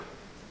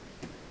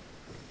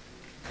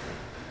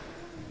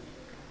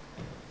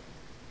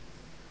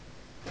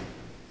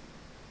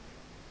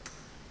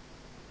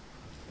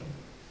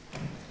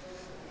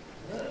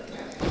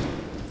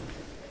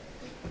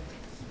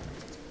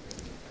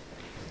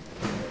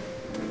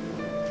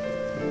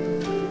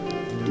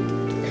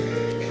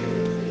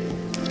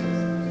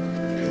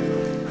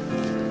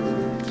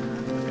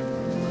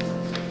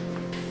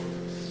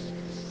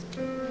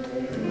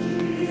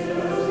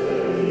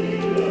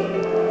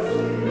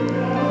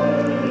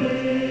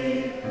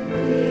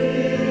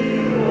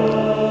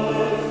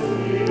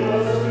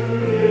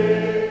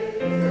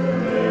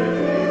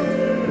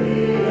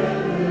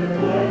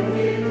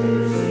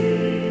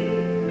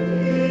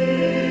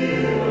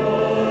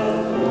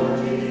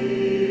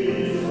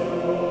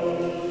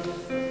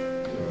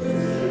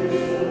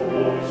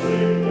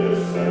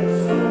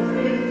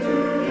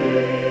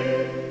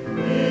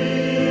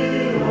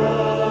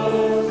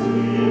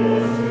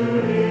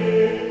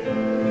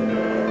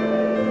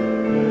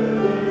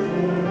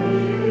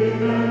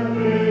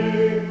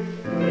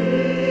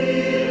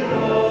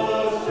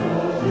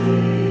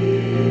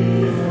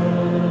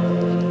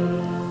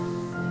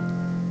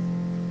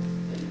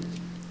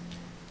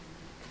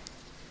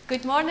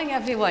Good morning,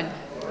 everyone.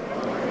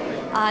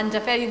 And a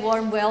very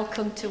warm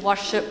welcome to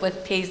worship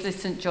with Paisley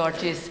St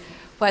George's,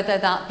 whether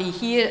that be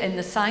here in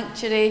the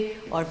sanctuary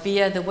or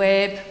via the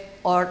web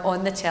or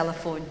on the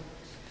telephone.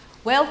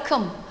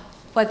 Welcome,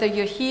 whether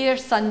you're here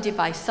Sunday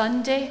by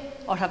Sunday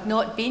or have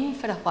not been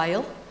for a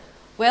while.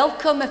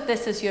 Welcome if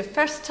this is your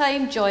first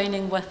time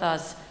joining with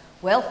us.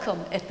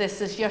 Welcome if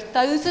this is your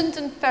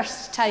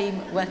 1001st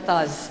time with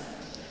us.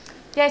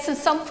 Yes, and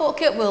some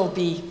folk it will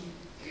be.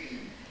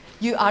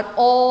 You are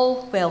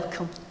all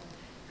welcome.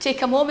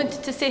 Take a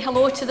moment to say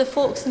hello to the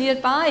folks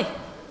nearby.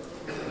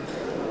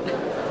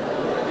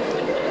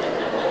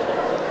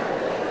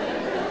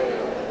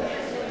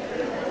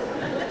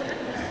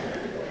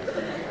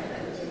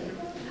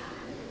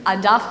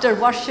 And after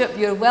worship,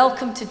 you're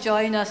welcome to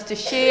join us to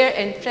share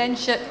in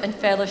friendship and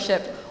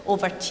fellowship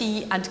over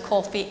tea and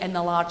coffee in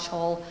the large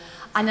hall.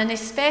 And an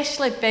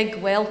especially big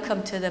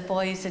welcome to the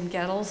boys and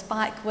girls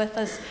back with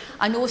us.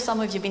 I know some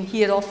of you have been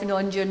here off and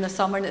on during the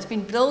summer, and it's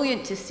been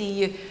brilliant to see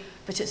you,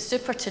 but it's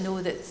super to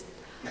know that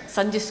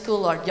Sunday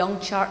school or young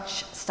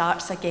church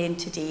starts again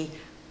today,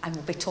 and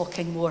we'll be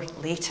talking more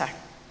later.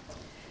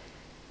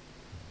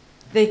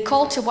 The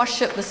call to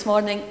worship this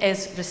morning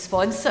is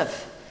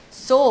responsive.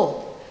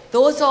 So,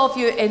 those of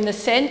you in the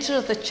centre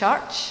of the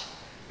church,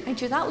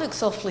 mind you, that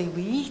looks awfully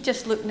wee,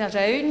 just looking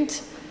around.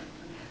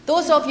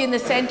 Those of you in the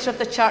centre of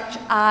the church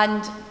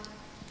and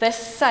this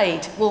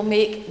side will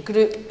make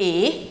group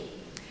A,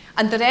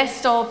 and the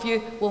rest of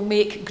you will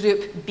make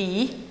group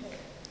B.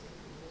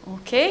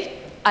 Okay?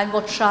 And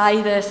we'll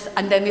try this,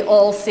 and then we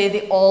all say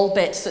the all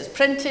bit. So it's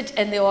printed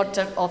in the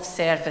order of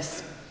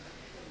service.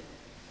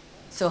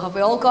 So have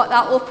we all got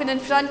that open in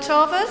front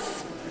of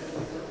us?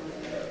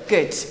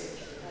 Good.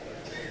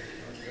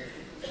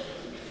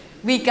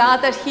 We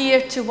gather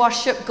here to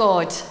worship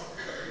God.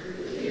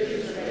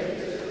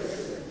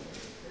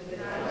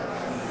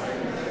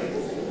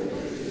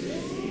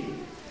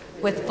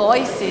 With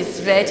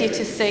voices ready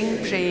to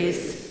sing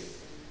praise.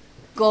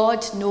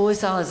 God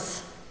knows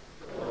us.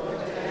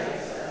 God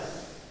guides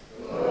us.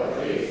 God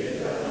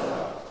raises us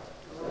up.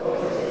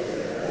 God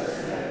raises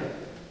us down.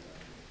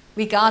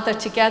 We gather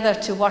together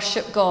to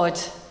worship God.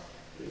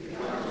 We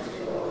come to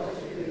God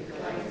who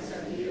inclines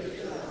an ear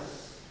to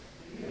us.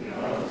 We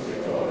come to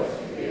God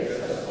who gives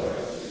us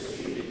voice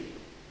to speak.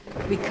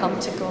 We come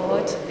to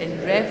God in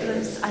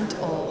reverence and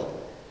awe.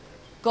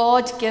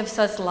 God gives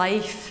us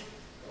life.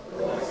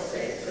 God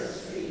sets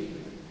us free.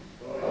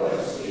 God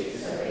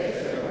speaks a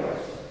better word.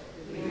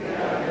 We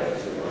gather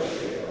to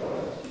worship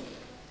God.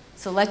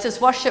 So let us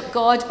worship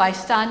God by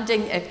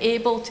standing, if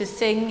able, to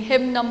sing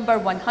hymn number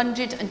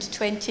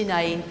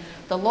 129.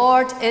 The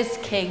Lord is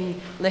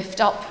King.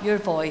 Lift up your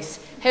voice.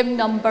 Hymn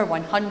number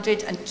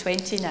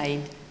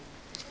 129.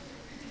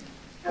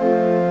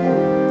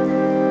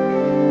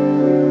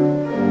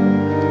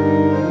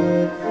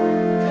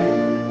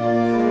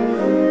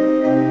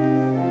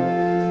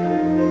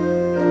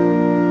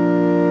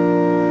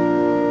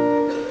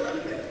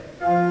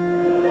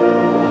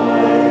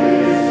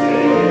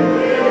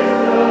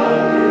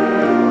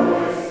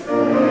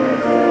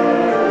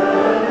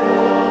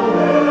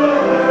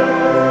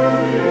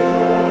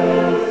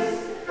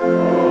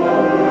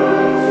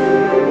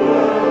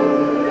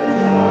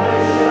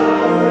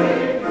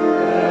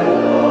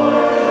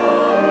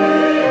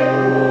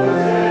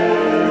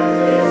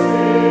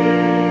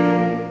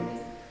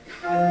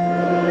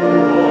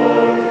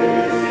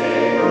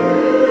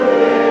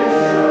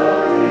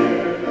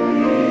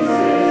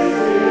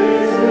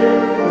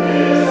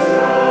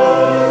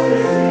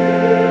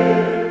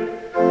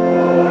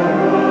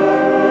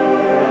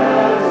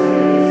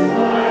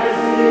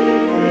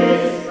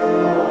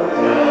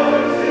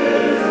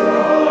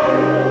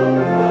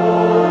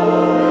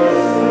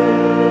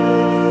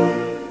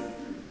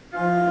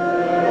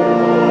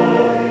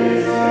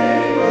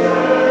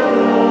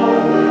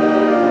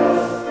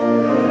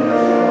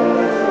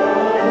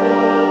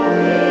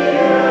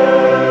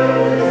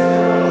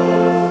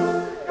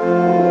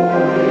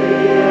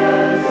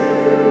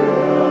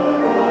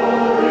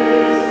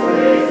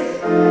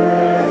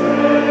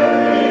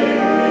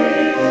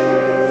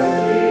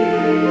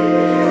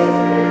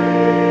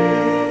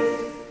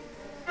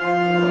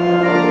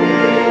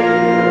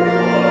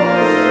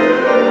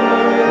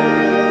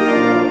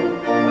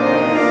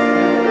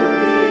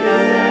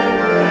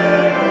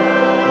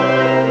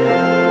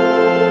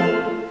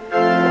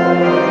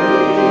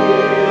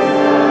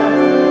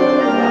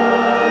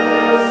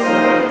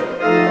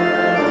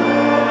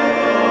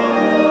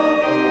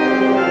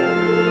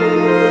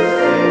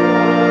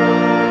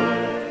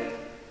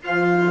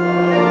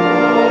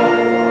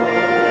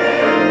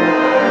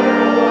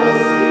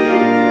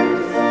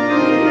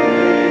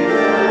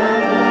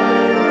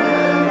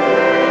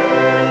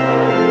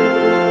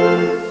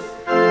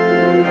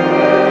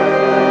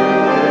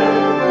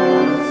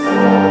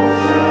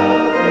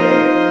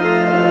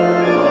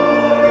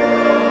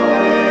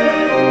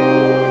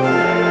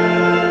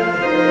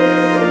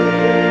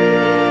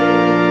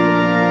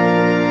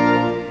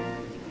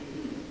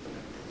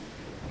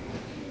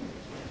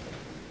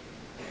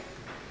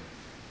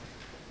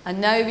 And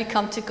now we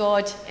come to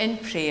God in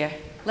prayer.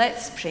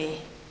 Let's pray.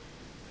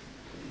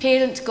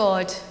 Parent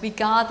God, we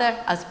gather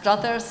as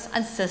brothers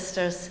and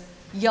sisters,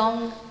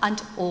 young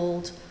and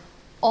old,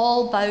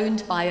 all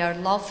bound by our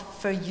love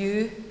for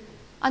you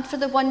and for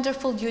the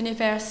wonderful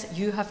universe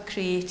you have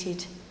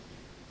created.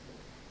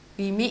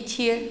 We meet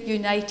here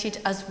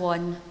united as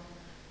one,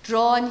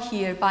 drawn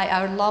here by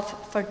our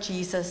love for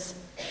Jesus.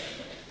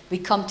 We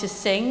come to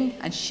sing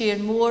and share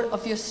more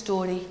of your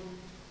story.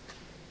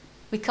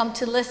 We come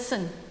to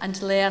listen and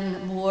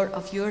learn more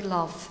of your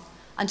love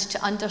and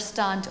to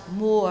understand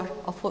more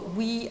of what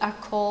we are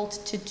called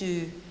to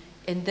do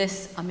in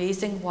this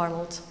amazing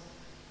world.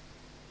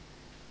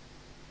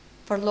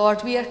 For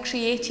Lord, we are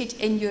created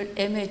in your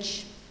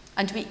image,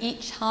 and we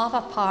each have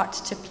a part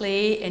to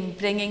play in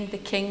bringing the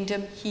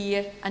kingdom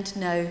here and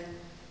now.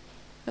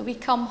 But we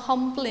come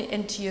humbly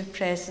into your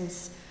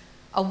presence,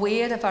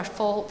 aware of our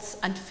faults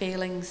and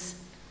failings.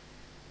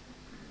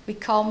 We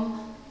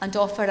come and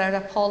offer our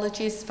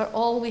apologies for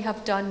all we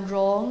have done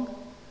wrong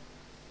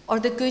or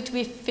the good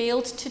we've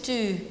failed to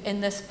do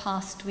in this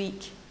past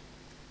week.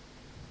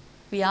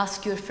 We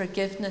ask your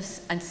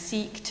forgiveness and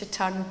seek to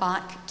turn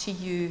back to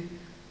you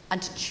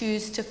and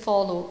choose to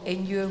follow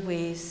in your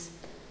ways.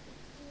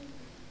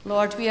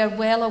 Lord, we are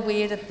well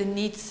aware of the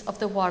needs of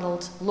the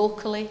world,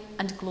 locally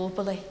and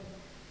globally.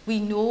 We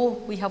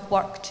know we have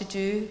work to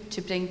do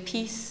to bring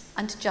peace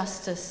and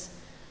justice,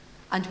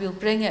 and we'll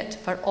bring it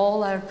for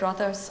all our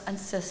brothers and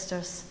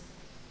sisters.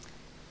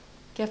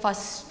 Give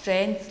us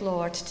strength,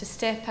 Lord, to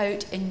step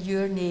out in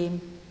your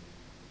name.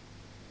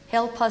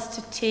 Help us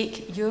to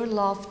take your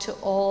love to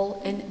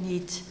all in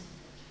need.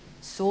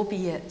 So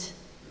be it.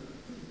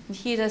 And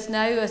hear us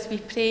now as we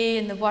pray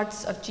in the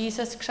words of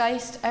Jesus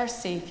Christ, our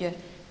Saviour,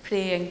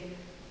 praying,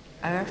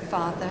 Our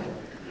Father,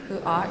 who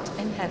art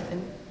in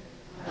heaven,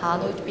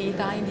 hallowed be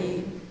thy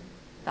name.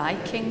 Thy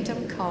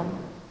kingdom come,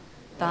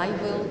 thy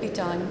will be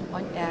done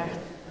on earth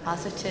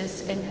as it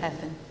is in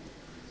heaven.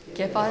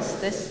 Give us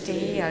this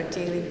day our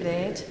daily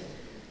bread,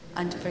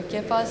 and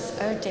forgive us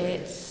our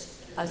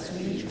debts as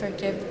we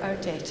forgive our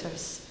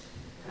debtors.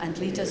 And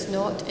lead us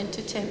not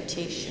into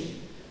temptation,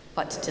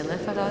 but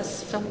deliver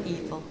us from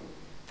evil.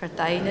 For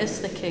thine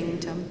is the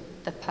kingdom,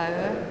 the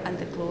power, and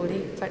the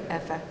glory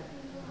forever.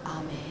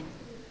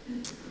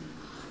 Amen.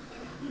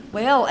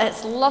 Well,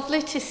 it's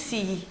lovely to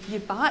see you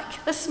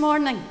back this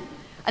morning.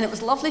 And it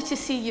was lovely to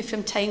see you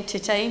from time to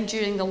time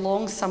during the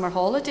long summer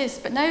holidays,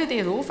 but now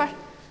they're over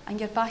and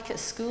you're back at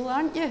school,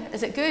 aren't you?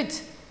 Is it good?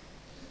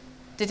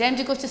 Did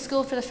anybody go to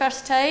school for the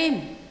first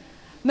time?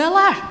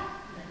 Miller?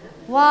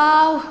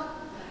 Wow.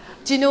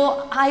 Do you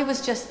know, I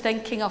was just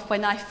thinking of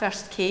when I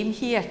first came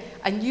here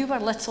and you were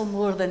little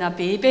more than a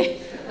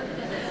baby.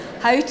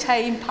 How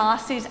time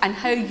passes and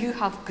how you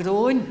have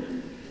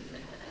grown.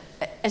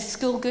 Is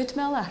school good,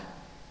 Miller?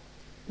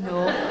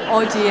 No.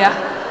 Oh dear.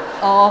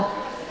 Oh,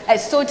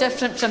 it's so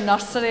different from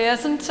nursery,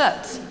 isn't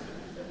it?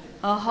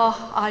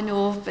 I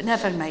know, but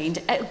never mind.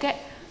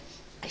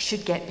 It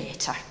should get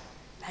better.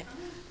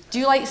 Do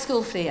you like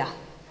school, Freya?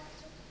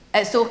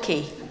 It's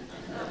okay.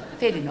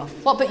 Fair enough.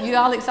 What about you,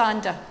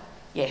 Alexander?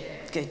 Yeah,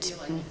 good.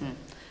 Mm-hmm.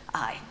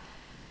 Aye.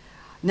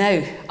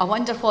 Now, I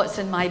wonder what's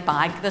in my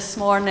bag this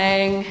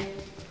morning.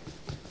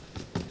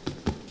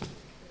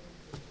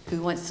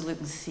 Who wants to look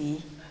and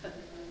see?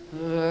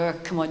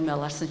 Come on,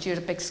 Miller, since you're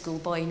a big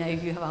schoolboy now,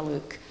 you have a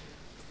look.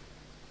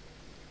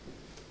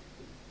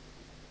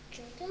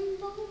 Juggling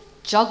balls?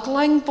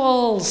 Juggling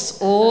balls.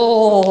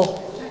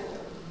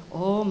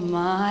 Oh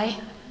my.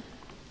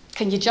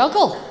 Can you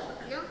juggle?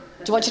 No.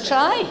 Do you want to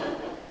try?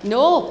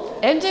 No.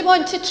 Anybody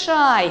want to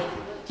try?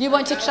 You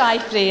want to try,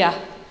 Freya?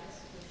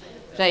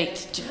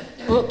 Right.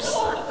 Oops.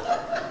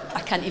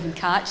 I can't even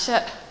catch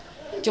it.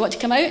 Do you want to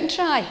come out and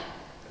try?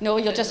 No,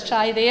 you'll just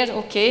try there.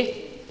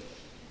 Okay.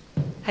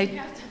 How? You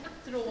have to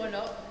throw one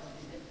up.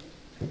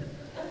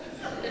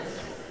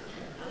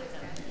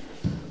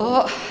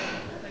 Oh.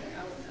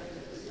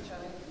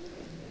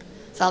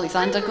 Is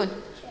Alexander going?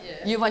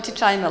 Yeah. You want to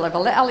try, Miller?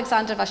 Well, let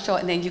Alexander have a shot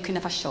and then you can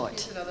have a shot.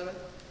 Here's another one.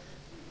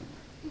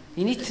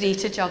 You need 3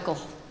 to juggle.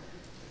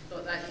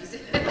 Not that easy.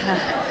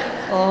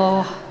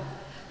 Oh.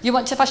 You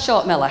want to have a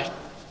shot, Miller?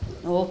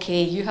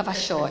 Okay, you have a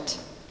shot.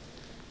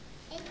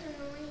 I can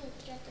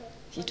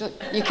only juggle.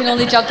 You can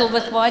only juggle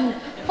with one.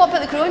 What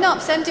about the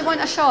grown-ups? Do you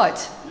want a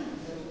shot?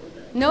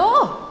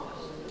 No.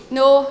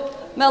 No.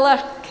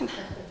 Miller.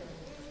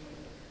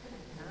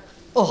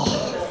 Oh.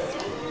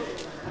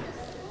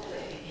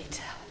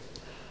 Right.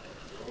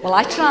 Will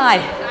I try?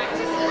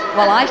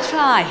 Will I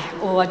try?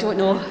 Oh, I don't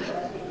know.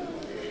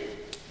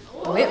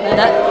 Wait a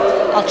minute.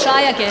 I'll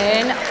try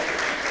again.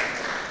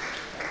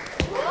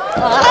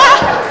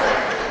 Ah.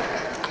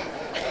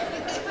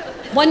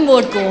 One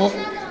more go.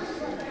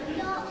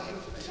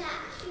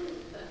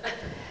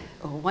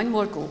 Oh, one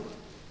more go.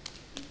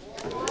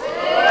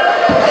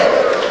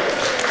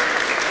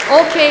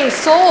 Okay,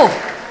 so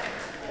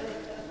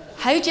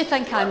how do you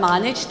think I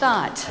managed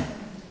that?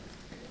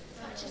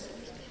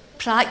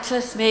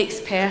 Practice makes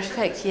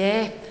perfect,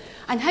 yeah.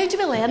 And how do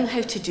we learn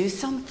how to do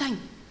something?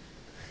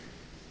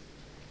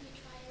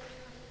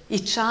 You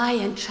try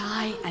and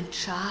try and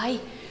try.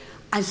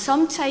 And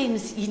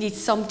sometimes you need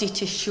somebody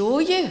to show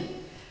you.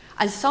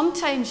 And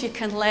sometimes you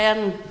can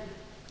learn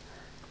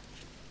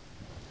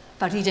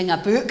by reading a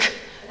book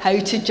how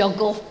to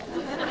juggle.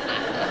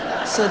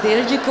 So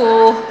there you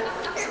go.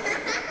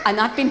 And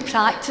I've been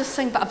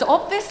practicing, but I've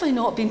obviously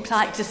not been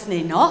practicing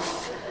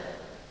enough.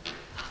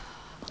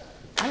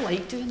 I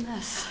like doing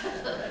this.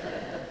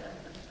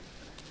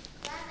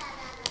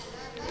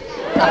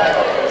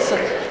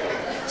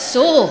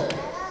 So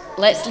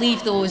let's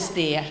leave those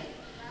there.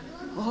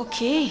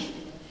 Okay.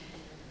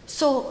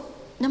 So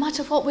no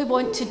matter what we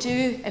want to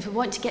do, if we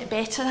want to get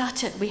better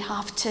at it, we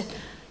have to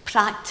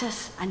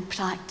practice and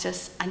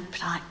practice and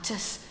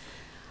practice.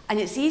 And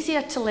it's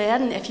easier to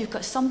learn if you've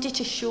got somebody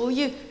to show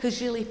you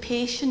who's really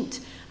patient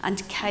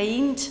and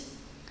kind.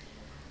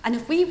 And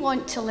if we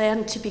want to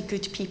learn to be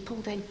good people,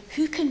 then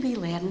who can we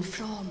learn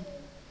from?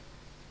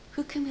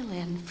 Who can we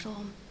learn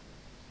from?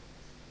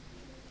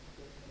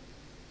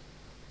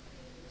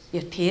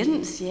 Your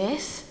parents,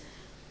 yes.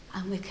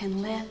 And we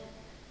can learn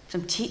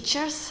from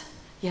teachers,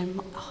 your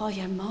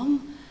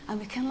mum. And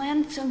we can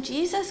learn from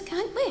Jesus,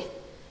 can't we?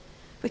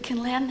 We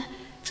can learn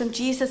from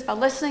Jesus by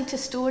listening to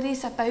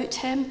stories about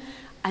him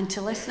and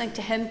to listening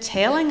to him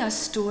telling us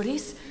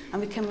stories.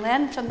 And we can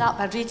learn from that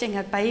by reading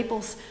our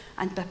Bibles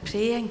and by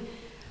praying.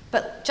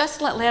 But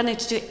just like learning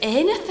to do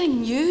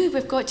anything new,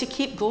 we've got to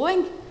keep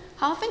going,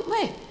 haven't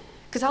we?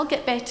 Because I'll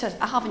get better.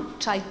 I haven't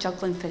tried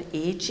juggling for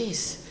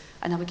ages,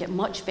 and I would get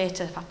much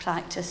better if I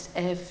practiced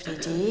every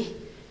day.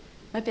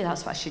 Maybe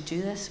that's what I should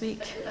do this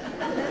week.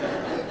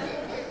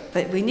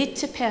 But we need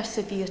to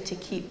persevere to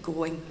keep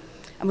going.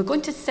 And we're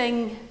going to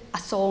sing a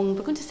song.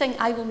 We're going to sing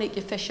I Will Make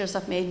You Fishers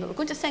of Men, but we're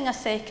going to sing a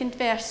second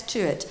verse to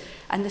it.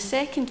 And the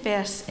second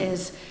verse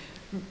is,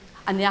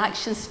 and the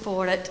actions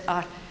for it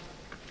are,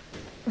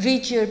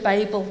 read your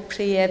Bible,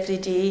 pray every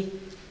day,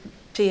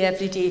 pray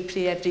every day,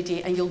 pray every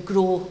day, and you'll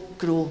grow,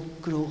 grow,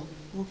 grow.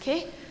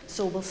 Okay?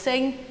 So we'll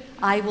sing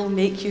I Will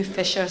Make You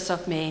Fishers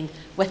of Men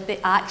with the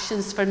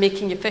actions for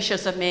making you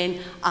fishers of men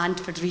and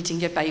for reading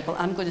your Bible.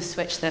 I'm going to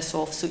switch this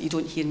off so you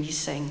don't hear me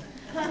sing.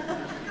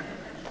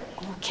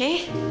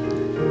 Okay?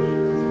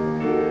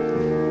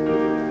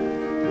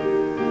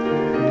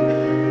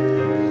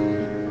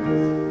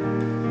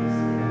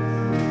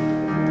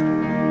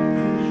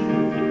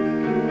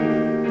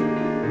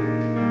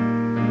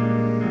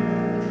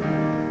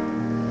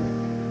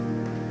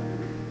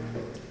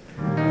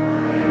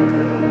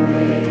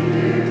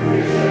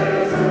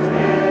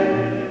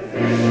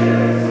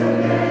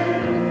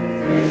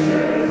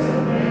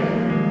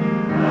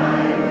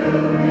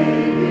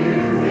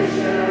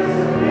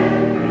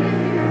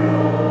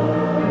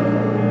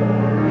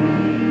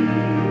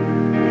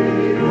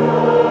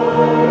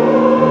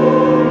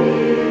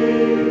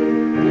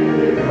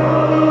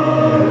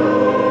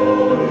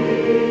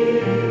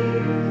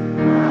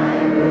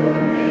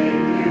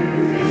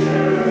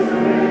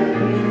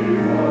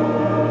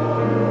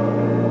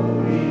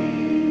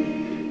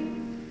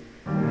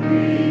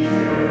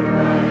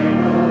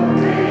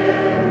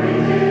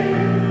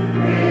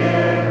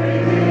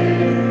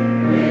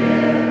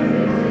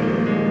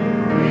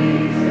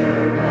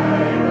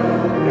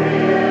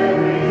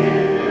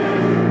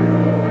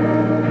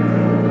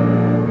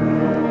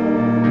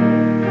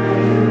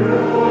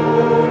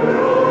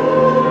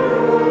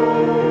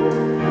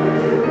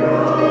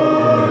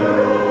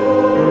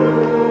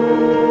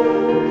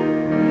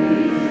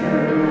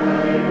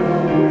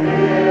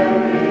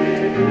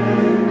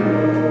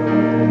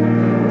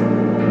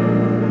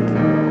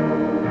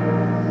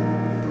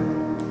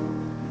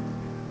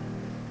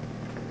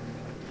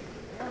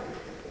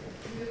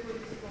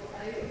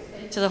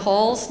 To the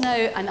halls now,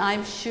 and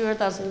I'm sure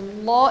there's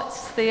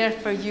lots there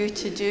for you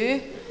to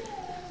do,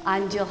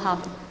 and you'll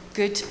have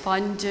good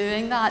fun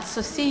doing that.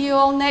 So see you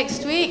all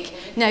next week.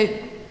 Now,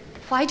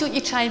 why don't you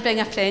try and bring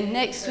a friend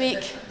next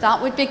week?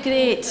 That would be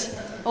great.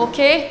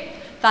 Okay?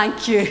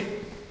 Thank you.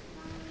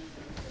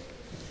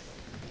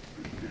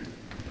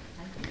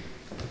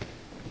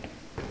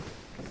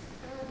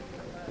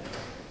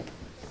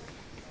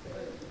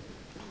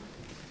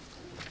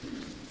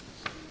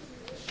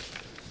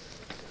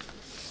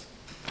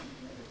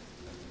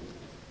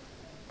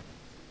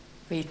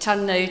 We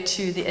turn now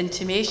to the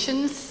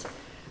intimations,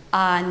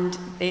 and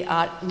they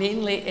are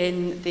mainly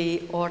in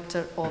the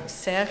order of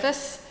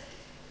service.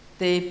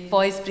 The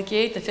Boys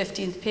Brigade, the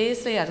 15th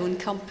Paisley, our own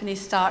company,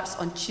 starts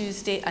on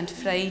Tuesday and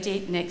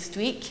Friday next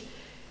week,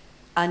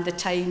 and the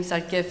times are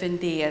given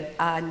there.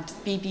 And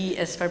BB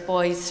is for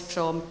boys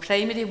from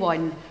primary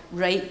 1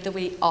 right the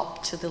way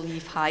up to the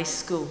Leave High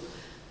School.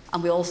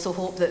 And we also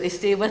hope that they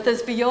stay with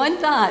us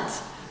beyond that,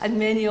 and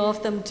many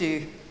of them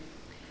do.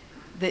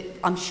 That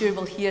I'm sure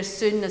we'll hear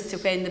soon as to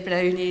when the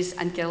Brownies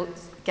and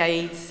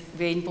Guides,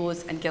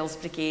 Rainbows and Girls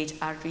Brigade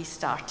are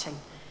restarting.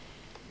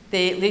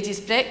 The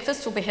ladies'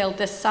 breakfast will be held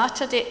this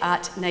Saturday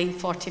at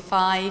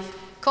 9:45.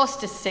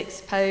 Cost is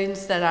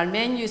 £6. There are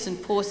menus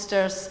and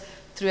posters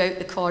throughout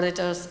the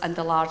corridors and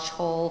the large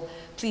hall.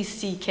 Please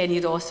see Kenny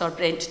Ross or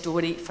Brent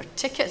Dory for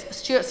tickets.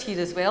 Stuart's here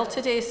as well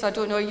today, so I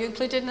don't know, are you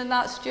included in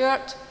that,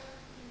 Stuart?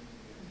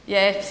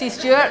 Yeah, see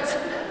Stuart.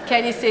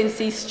 Kenny's saying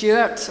see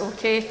Stuart.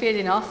 Okay, fair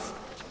enough.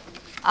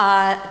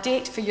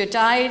 Date for your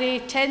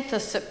diary, 10th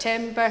of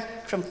September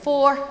from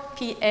 4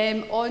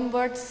 p.m.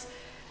 onwards.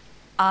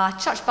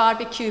 Church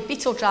barbecue,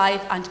 Beetle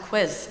Drive and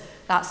quiz.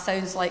 That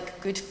sounds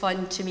like good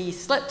fun to me.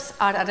 Slips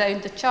are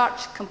around the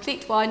church.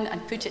 Complete one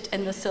and put it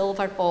in the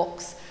silver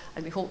box.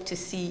 And we hope to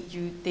see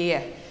you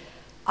there.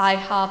 I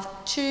have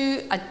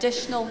 2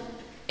 additional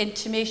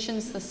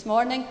intimations this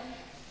morning.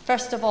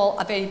 First of all,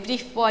 a very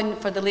brief one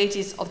for the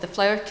ladies of the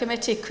Flower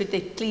Committee. Could they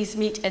please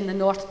meet in the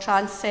North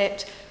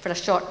Transept for a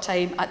short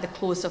time at the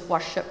close of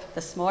worship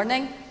this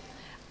morning?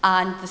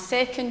 And the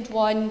second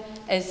one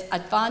is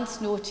advance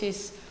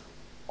notice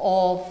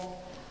of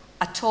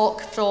a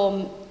talk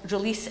from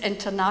Release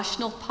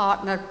International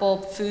partner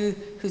Bob Fu,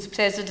 who's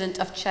president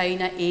of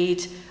China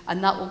Aid,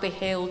 and that will be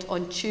held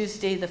on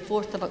Tuesday, the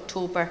 4th of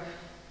October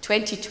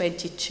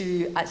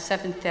 2022 at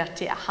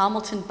 7:30 at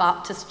Hamilton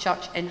Baptist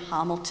Church in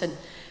Hamilton.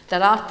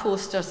 There are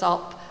posters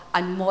up,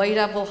 and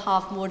Moira will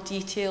have more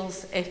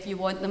details if you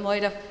want them.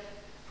 Moira,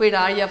 where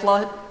are you?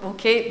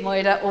 Okay,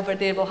 Moira over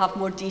there will have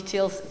more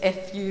details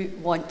if you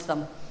want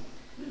them.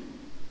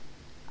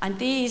 And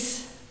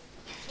these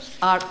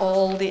are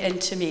all the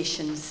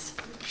intimations.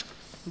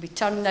 We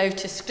turn now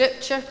to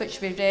Scripture, which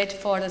we read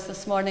for us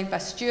this morning by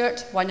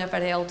Stuart, one of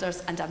our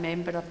elders and a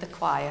member of the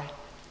choir.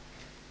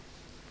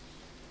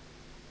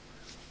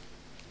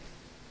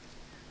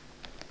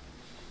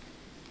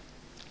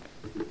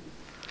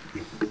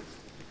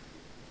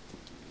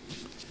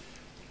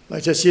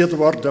 Let us hear the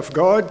word of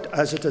God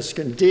as it is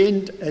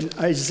contained in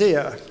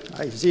Isaiah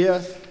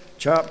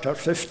chapter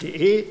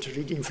 58,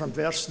 reading from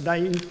verse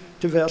 9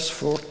 to verse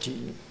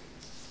 14.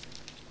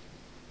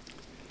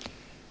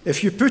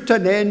 If you put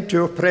an end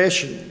to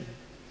oppression,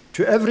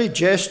 to every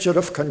gesture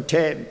of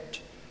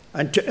contempt,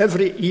 and to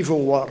every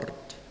evil word,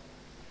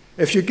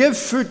 if you give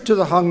food to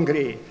the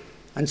hungry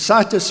and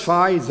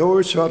satisfy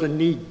those who are in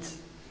need,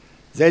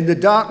 then the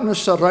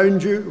darkness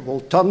around you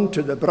will turn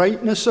to the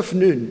brightness of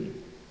noon.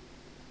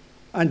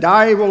 And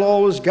I will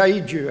always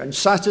guide you and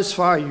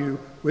satisfy you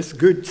with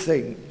good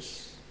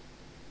things.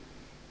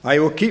 I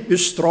will keep you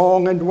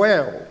strong and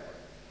well.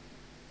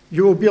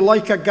 You will be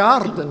like a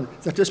garden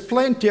that has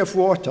plenty of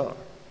water,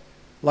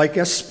 like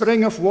a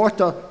spring of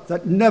water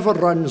that never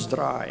runs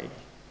dry.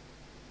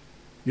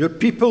 Your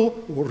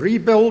people will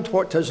rebuild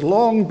what has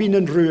long been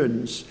in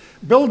ruins,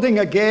 building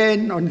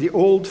again on the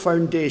old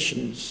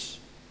foundations.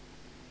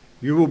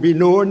 You will be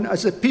known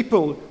as a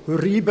people who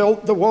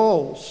rebuilt the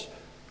walls,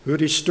 who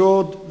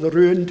restored the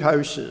ruined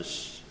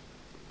houses.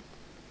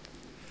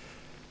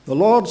 The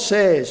Lord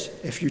says,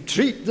 if you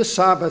treat the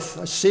Sabbath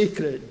as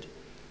sacred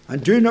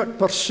and do not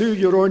pursue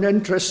your own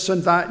interests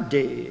on that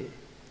day,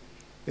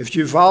 if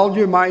you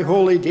value my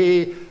holy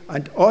day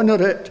and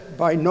honor it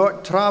by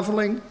not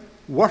traveling,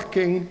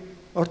 working,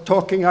 or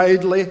talking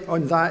idly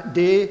on that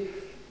day,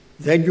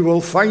 then you will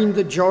find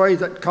the joy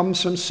that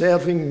comes from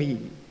serving me.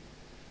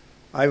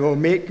 I will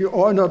make you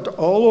honored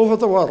all over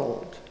the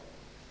world,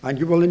 and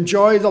you will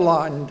enjoy the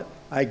land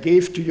I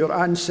gave to your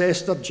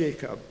ancestor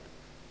Jacob.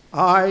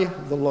 I,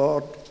 the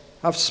Lord,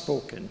 have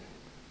spoken.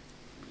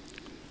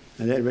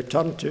 And then we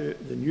turn to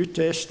the New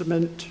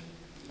Testament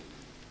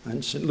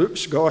and St.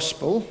 Luke's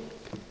Gospel,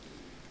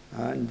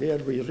 and there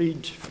we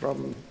read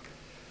from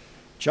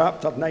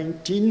chapter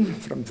 19,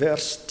 from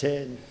verse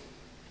 10.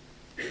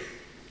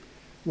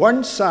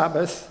 One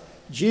Sabbath,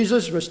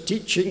 Jesus was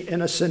teaching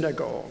in a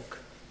synagogue.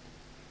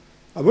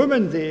 A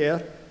woman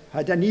there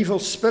had an evil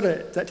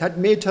spirit that had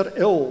made her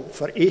ill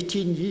for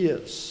 18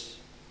 years.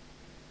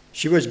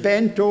 She was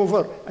bent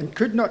over and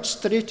could not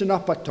straighten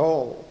up at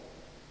all.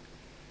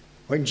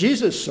 When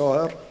Jesus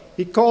saw her,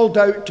 he called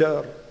out to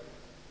her,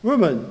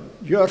 "Woman,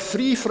 you are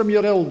free from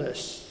your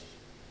illness."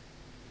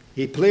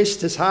 He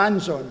placed his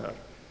hands on her,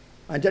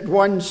 and at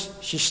once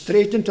she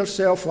straightened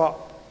herself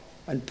up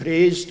and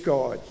praised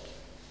God.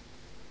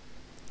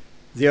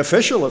 The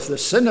official of the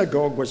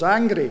synagogue was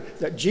angry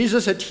that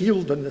Jesus had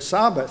healed on the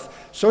Sabbath,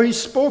 so he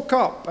spoke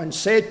up and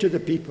said to the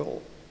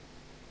people,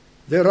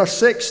 "There are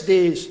 6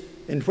 days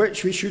in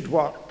which we should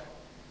work.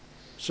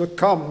 So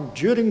come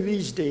during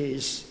these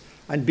days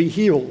and be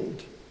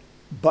healed,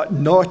 but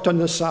not on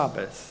the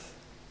Sabbath."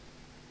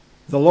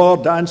 The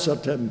Lord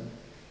answered him,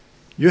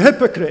 "You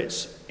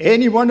hypocrites,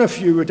 any one of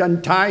you would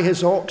untie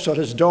his ox or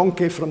his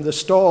donkey from the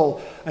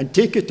stall and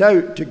take it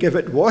out to give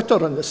it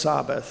water on the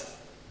Sabbath.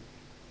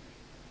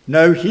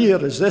 Now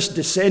here is this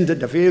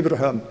descendant of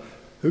Abraham,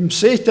 whom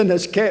Satan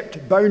has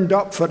kept bound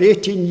up for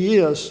 18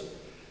 years.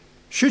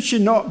 Should she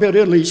not be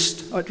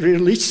released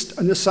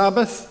on the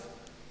Sabbath?"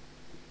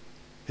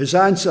 His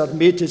answer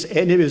made his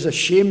enemies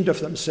ashamed of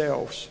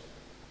themselves,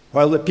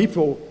 while the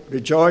people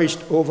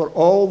rejoiced over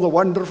all the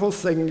wonderful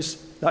things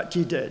that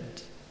he did.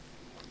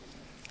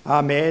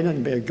 Amen,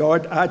 and may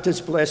God add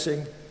his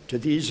blessing to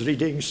these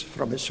readings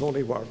from his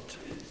holy word.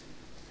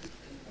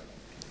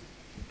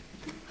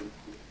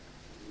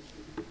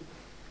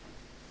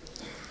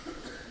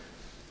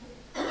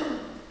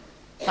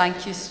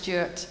 Thank you,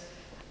 Stuart.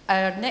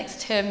 Our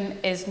next hymn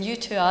is new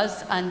to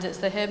us, and it's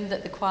the hymn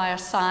that the choir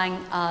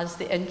sang as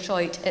the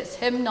introit. It's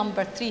hymn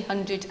number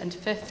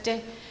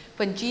 350,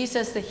 When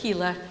Jesus the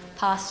Healer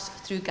Passed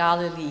Through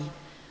Galilee.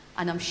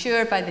 And I'm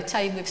sure by the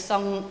time we've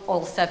sung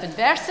all 7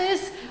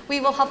 verses,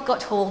 we will have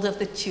got hold of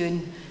the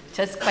tune. It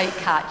is quite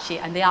catchy,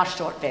 and they are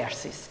short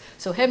verses.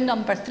 So hymn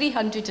number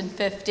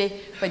 350,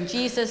 When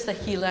Jesus the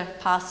Healer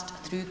Passed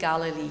Through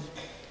Galilee.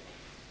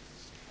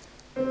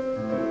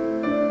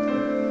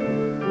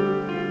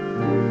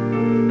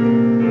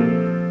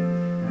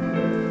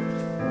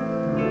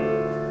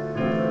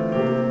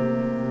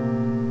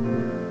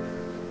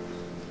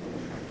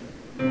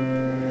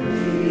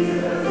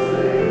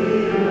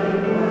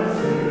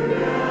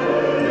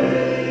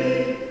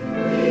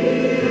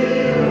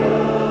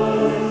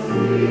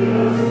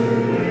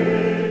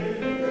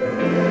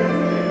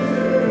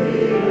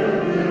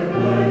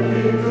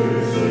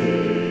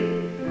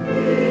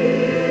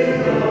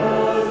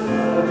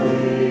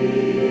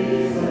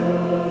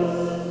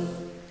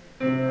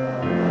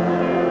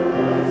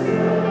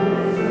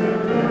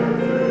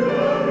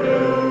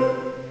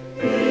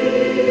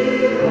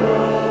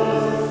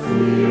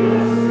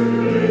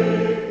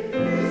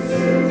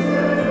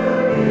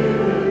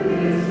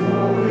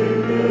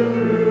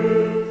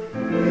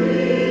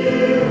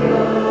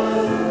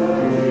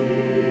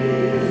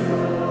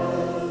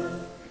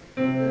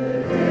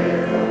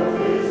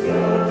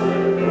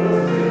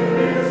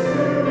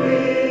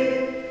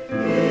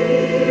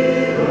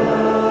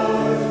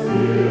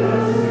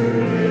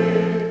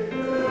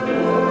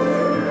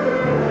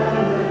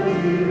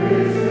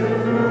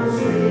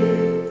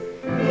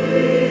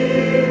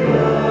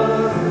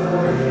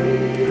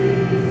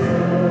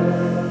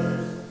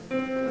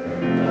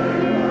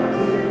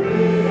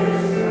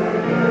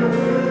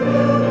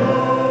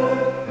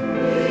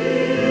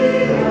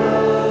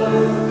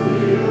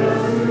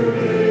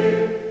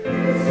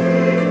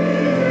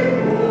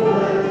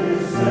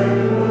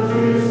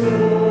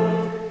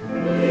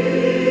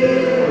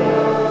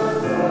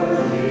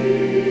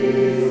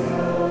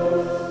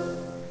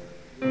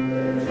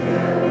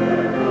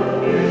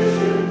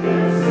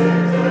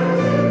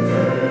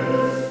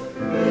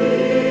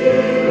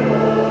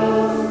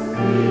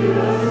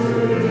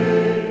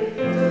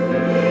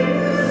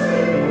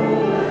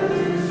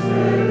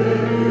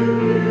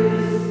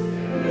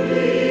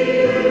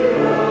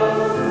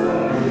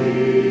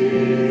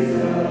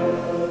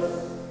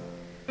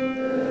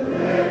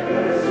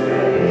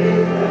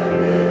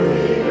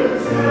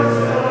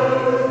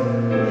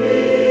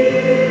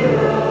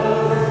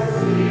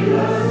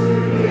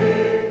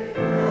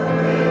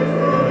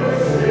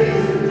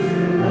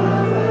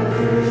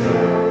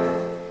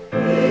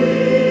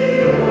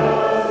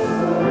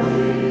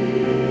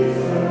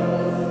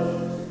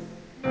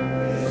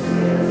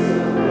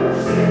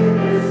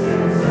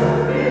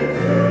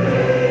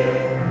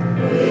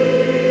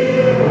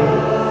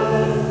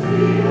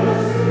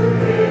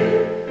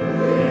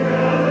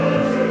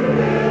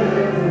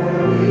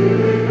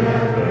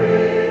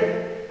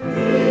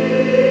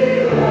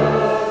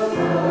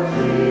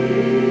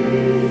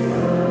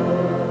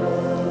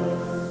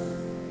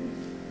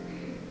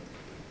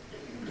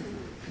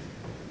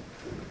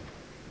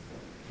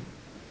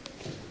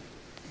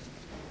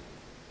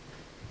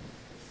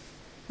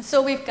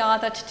 So we've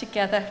gathered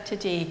together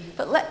today.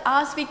 But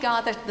as we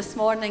gathered this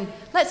morning,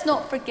 let's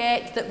not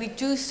forget that we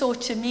do so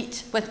to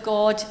meet with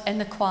God in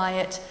the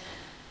quiet,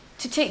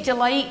 to take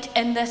delight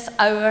in this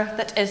hour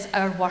that is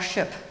our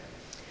worship,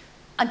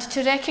 and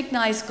to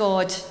recognise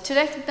God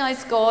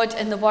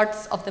in the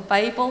words of the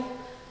Bible,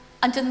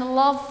 and in the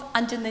love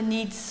and in the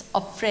needs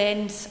of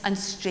friends and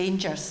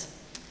strangers.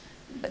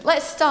 But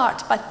let's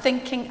start by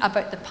thinking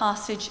about the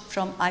passage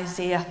from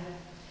Isaiah.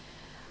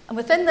 And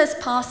within this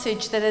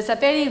passage, there is a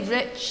very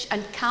rich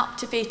and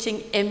captivating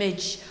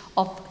image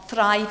of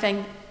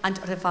thriving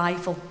and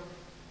revival.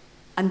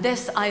 And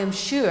this, I am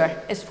sure,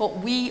 is what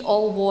we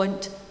all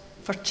want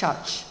for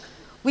church.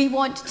 We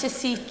want to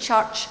see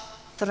church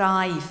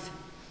thrive.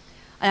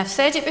 And I've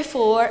said it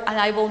before, and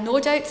I will no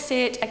doubt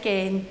say it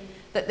again,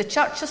 that the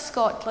Church of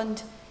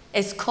Scotland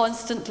is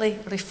constantly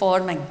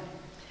reforming.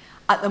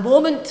 At the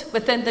moment,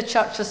 within the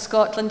Church of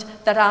Scotland,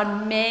 there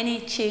are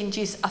many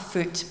changes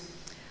afoot.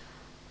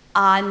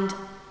 And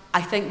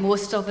I think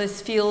most of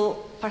us feel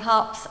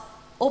perhaps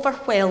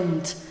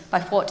overwhelmed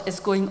by what is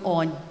going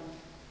on.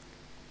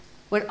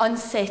 We're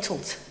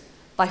unsettled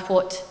by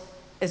what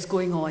is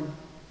going on.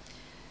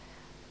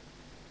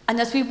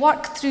 And as we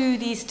work through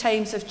these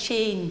times of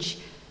change,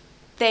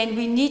 then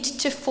we need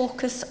to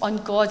focus on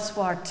God's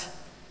word.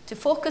 To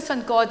focus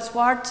on God's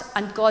word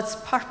and God's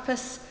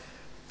purpose,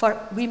 for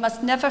we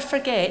must never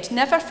forget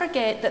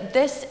that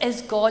this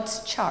is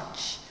God's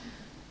church.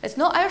 It's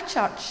not our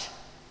church.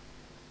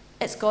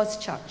 It's God's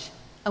church,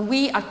 and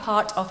we are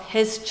part of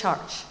his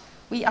church.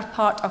 We are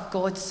part of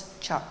God's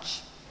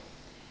church.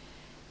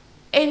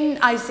 In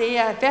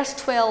Isaiah, verse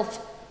 12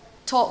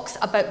 talks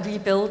about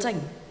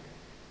rebuilding.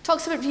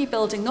 Talks about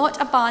rebuilding, not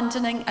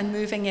abandoning and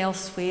moving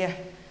elsewhere.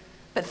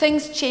 But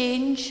things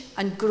change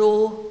and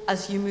grow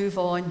as you move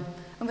on,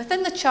 And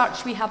within the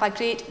church, we have a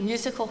great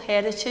musical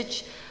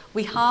heritage.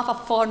 We have a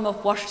form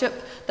of worship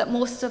that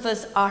most of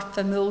us are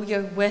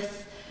familiar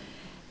with.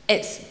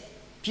 It's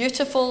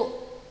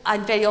beautiful,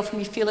 and very often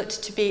we feel it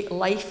to be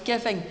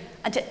life-giving.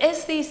 And it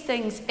is these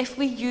things, if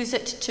we use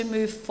it to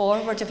move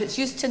forward, if it's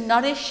used to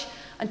nourish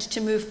and to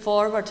move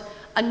forward,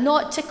 and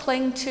not to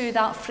cling to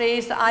that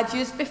phrase that I've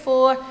used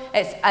before,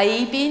 it's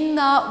 "I been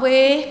that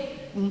way."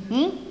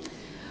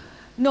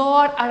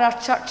 Nor are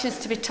our churches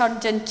to be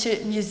turned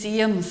into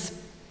museums.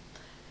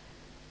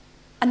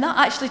 And that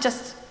actually,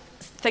 just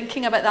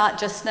thinking about that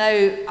just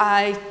now,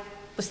 I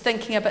was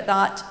thinking about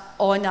that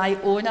on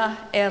Iona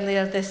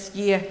earlier this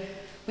year.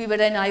 We were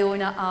in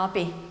Iona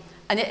Abbey,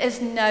 and it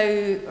is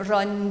now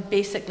run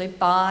basically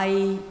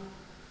by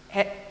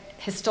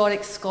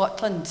Historic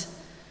Scotland.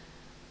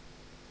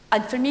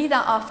 And for me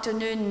that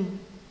afternoon,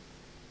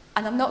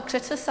 and I'm not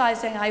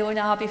criticising Iona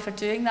Abbey for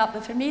doing that,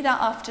 but for me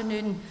that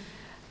afternoon,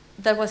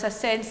 there was a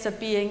sense of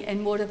being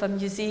in more of a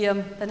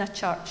museum than a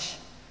church.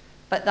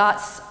 But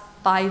that's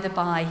by the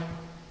by.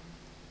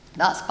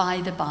 That's by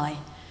the by.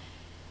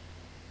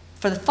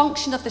 For the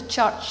function of the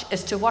church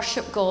is to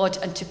worship God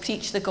and to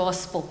preach the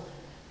gospel,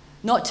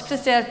 not to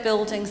preserve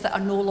buildings that are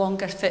no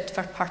longer fit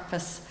for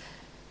purpose.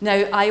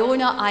 Now,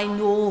 Iona, I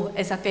know,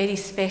 is a very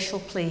special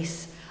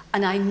place,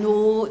 and I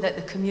know that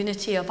the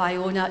community of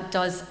Iona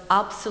does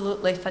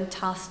absolutely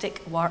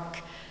fantastic work.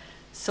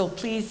 So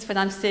please, when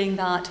I'm saying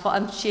that, what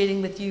I'm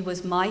sharing with you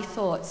was my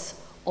thoughts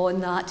on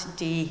that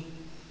day.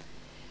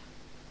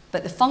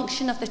 But the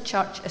function of the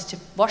church is to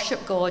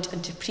worship God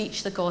and to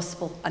preach the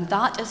gospel. And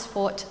that is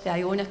what the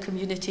Iona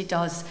community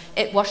does.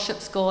 It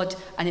worships God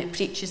and it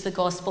preaches the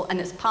gospel.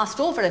 And it's passed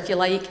over, if you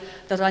like,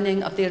 the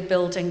running of their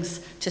buildings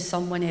to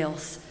someone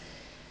else.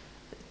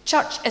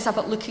 Church is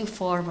about looking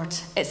forward.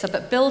 It's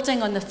about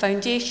building on the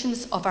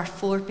foundations of our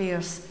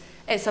forebears.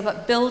 It's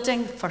about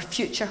building for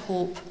future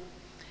hope.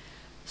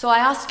 So I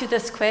ask you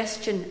this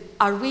question: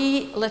 are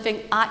we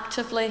living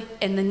actively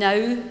in the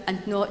now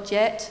and not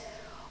yet?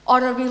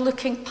 Or are we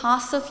looking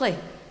passively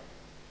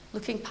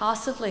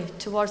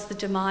towards the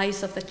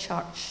demise of the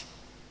church?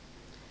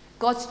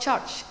 God's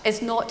church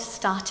is not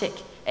static.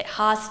 It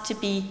has to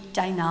be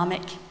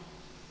dynamic.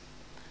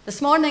 This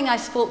morning I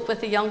spoke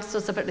with the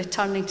youngsters about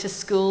returning to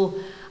school,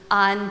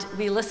 and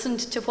we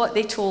listened to what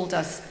they told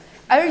us.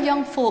 Our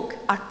young folk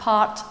are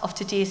part of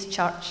today's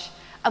church,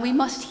 and we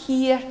must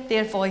hear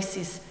their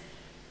voices.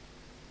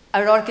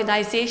 Our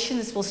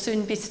organisations will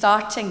soon be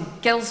starting: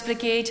 Girls'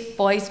 Brigade,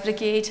 Boys'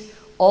 Brigade,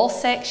 all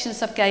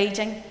sections of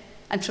guiding,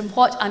 and from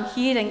what I'm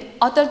hearing,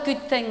 other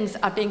good things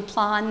are being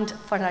planned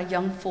for our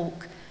young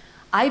folk.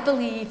 I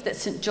believe that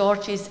St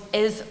George's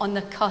is on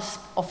the cusp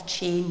of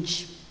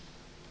change.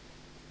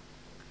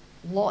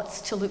 Lots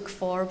to look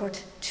forward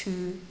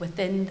to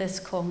within this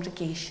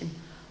congregation.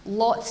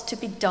 Lots to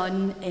be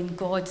done in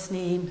God's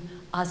name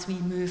as we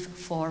move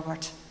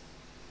forward.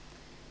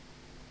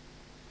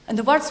 And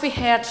the words we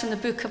heard from the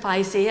book of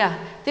Isaiah,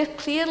 they're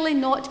clearly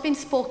not being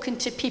spoken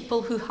to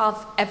people who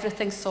have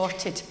everything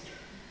sorted.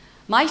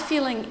 My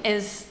feeling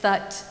is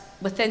that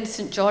within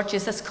St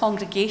George's, this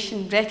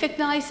congregation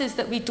recognises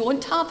that we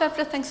don't have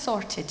everything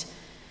sorted.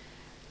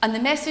 And the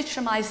message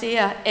from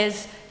Isaiah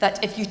is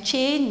that if you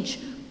change,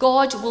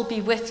 God will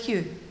be with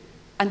you,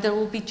 and there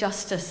will be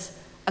justice,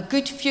 a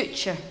good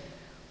future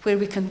where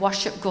we can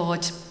worship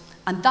God.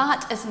 And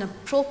that is an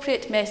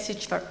appropriate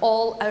message for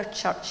all our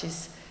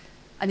churches,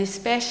 and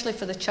especially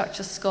for the Church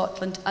of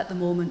Scotland at the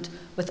moment,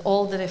 with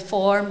all the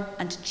reform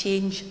and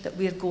change that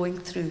we're going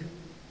through.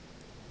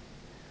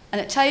 And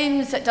at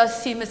times it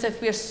does seem as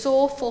if we're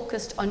so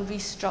focused on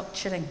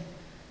restructuring,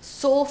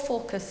 so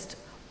focused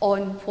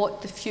on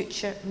what the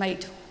future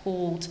might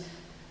hold.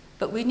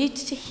 But we need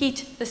to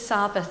heed the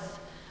Sabbath,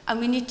 and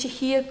we need to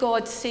hear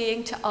God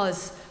saying to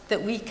us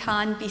that we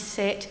can be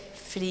set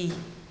free.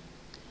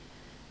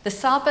 The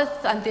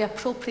Sabbath and the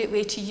appropriate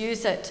way to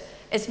use it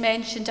is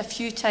mentioned a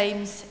few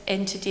times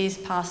in today's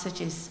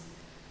passages.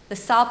 The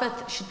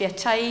Sabbath should be a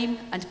time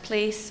and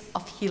place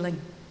of healing.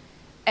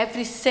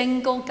 Every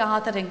single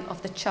gathering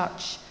of the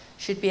church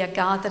should be a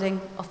gathering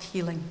of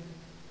healing.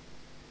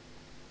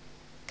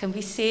 Can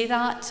we say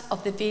that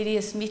of the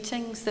various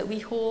meetings that we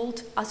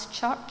hold as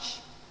church?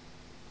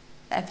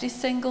 Every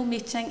single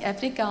meeting,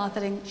 every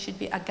gathering should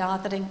be a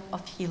gathering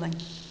of healing.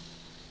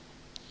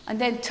 And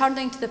then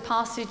turning to the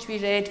passage we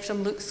read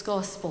from Luke's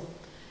Gospel,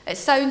 it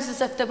sounds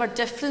as if there were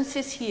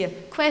differences here.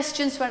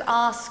 Questions were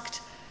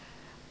asked,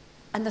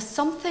 and there's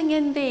something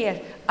in there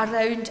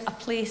around a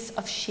place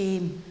of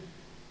shame.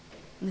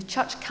 And the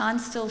church can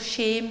still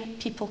shame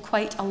people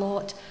quite a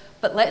lot,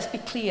 but let's be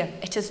clear,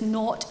 it is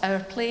not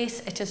our place,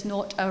 it is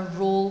not our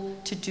role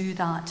to do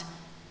that.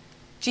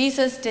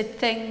 Jesus did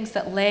things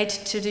that led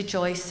to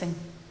rejoicing.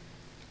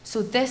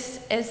 So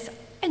this is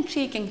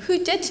intriguing.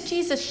 Who did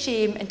Jesus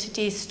shame in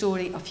today's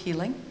story of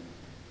healing?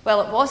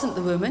 Well, it wasn't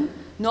the woman,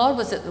 nor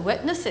was it the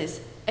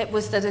witnesses. It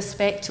was the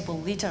respectable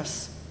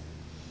leaders.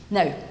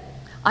 Now,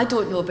 I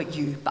don't know about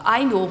you, but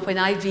I know when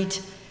I read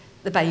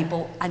the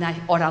Bible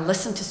or I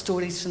listen to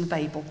stories from the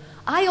Bible,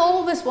 I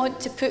always want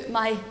to put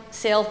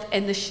myself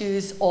in the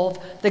shoes of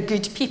the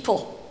good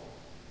people.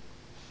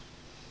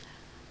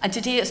 And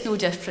today it's no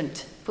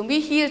different. When we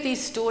hear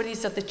these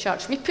stories of the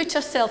church, we put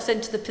ourselves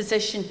into the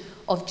position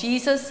of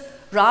Jesus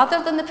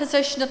rather than the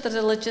position of the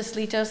religious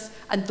leaders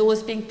and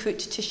those being put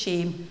to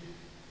shame.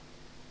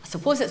 I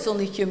suppose it's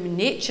only human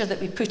nature that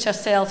we put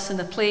ourselves in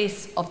the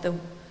place of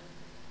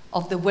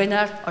the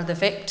winner or the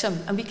victim,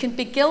 and we can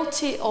be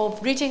guilty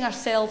of reading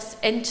ourselves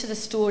into the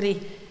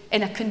story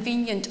in a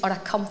convenient or a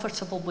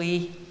comfortable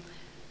way.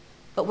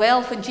 But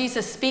when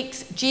Jesus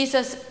speaks,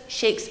 Jesus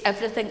shakes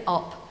everything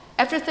up.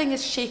 Everything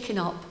is shaken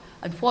up,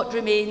 and what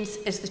remains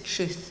is the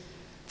truth.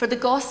 For the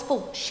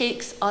gospel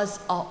shakes us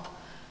up.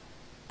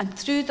 And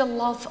through the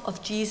love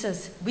of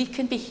Jesus, we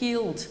can be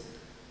healed,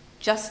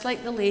 just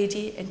like the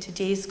lady in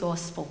today's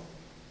gospel.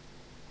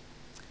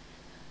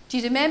 Do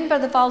you remember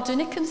the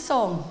Valdunican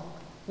song,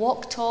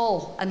 Walk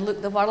Tall and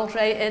Look the World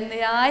Right in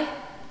the Eye?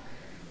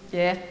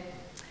 Yeah.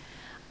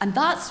 And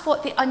that's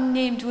what the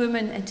unnamed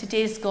woman in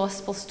today's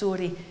gospel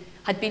story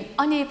had been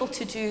unable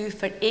to do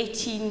for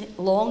 18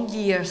 long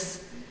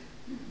years.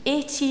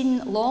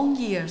 18 long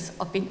years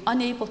of being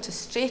unable to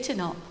straighten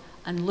up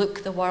and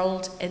look the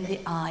world in the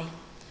eye.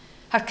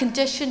 Her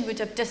condition would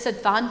have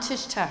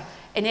disadvantaged her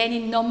in any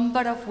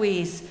number of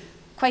ways,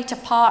 quite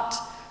apart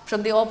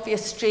from the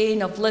obvious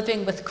strain of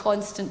living with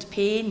constant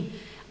pain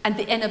and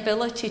the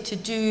inability to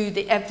do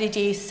the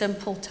everyday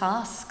simple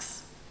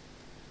tasks.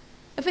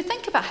 If we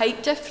think about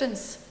height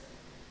difference,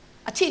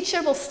 a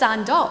teacher will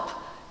stand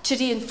up to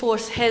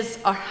reinforce his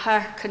or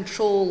her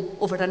control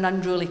over an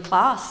unruly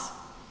class.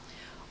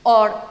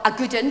 Or a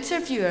good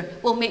interviewer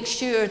will make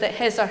sure that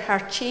his or her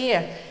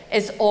chair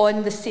is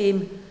on the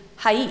same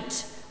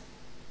height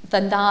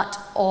than that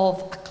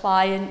of a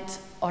client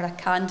or a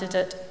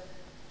candidate.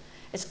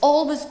 It's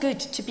always good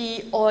to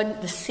be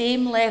on the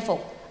same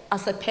level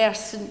as the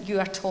person you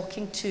are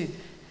talking to.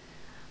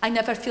 I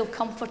never feel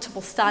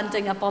comfortable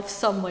standing above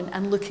someone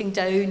and looking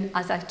down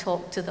as I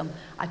talk to them.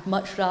 I'd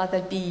much rather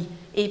be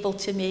able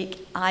to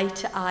make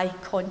eye-to-eye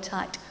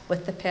contact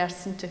with the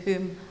person to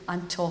whom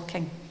I'm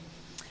talking.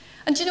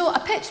 And you know, a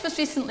pitch was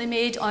recently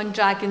made on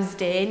Dragon's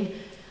Den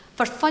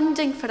for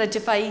funding for a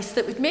device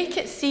that would make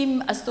it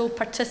seem as though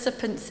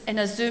participants in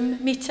a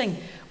Zoom meeting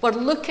were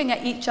looking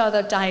at each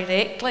other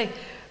directly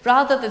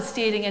rather than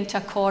staring into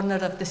a corner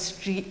of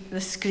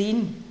the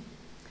screen.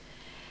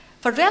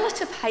 For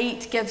relative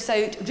height gives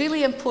out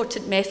really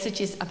important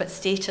messages about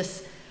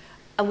status,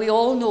 and we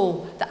all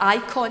know that eye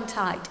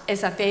contact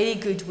is a very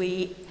good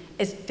way,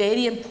 is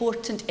very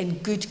important in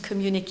good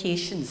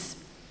communications.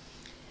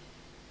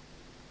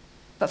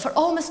 But for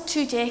almost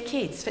 2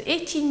 decades, for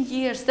 18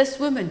 years, this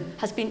woman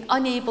has been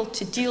unable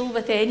to deal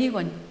with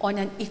anyone on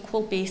an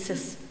equal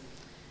basis.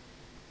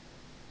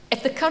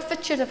 If the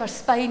curvature of her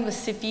spine was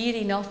severe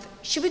enough,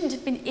 she wouldn't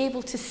have been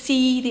able to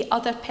see the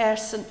other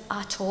person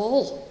at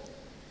all,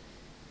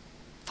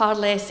 far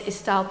less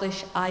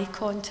establish eye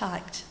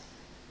contact.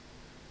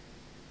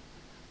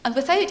 And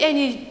without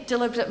any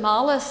deliberate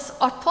malice,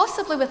 or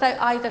possibly without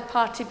either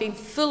party being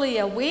fully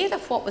aware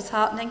of what was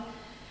happening,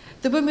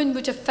 the woman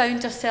would have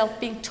found herself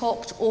being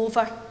talked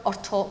over or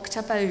talked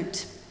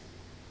about.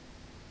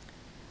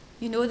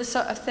 You know the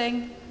sort of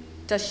thing,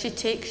 does she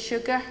take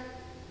sugar?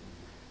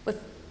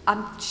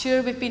 I'm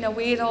sure we've been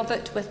aware of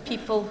it with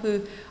people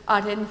who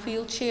are in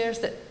wheelchairs,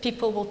 that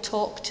people will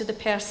talk to the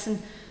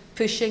person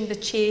pushing the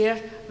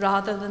chair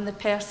rather than the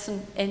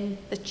person in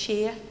the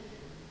chair.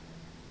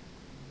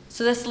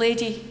 So this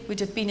lady would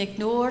have been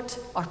ignored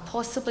or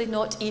possibly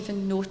not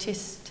even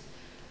noticed.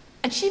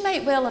 And she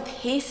might well have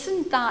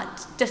hastened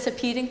that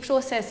disappearing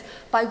process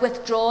by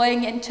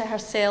withdrawing into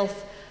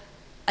herself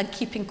and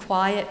keeping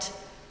quiet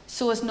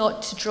so as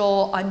not to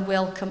draw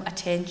unwelcome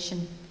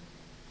attention.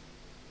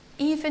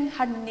 Even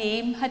her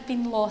name had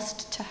been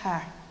lost to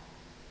her,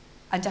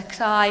 and a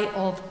cry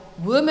of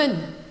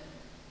 "woman"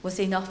 was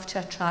enough to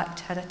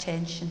attract her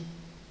attention.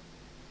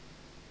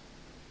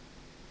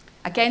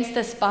 Against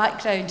this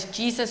background,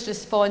 Jesus'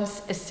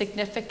 response is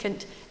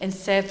significant in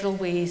several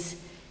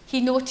ways. He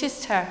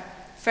noticed her,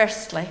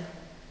 firstly,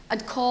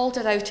 and called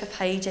her out of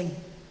hiding.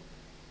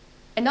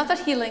 In other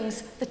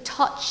healings, the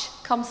touch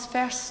comes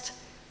first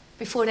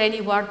before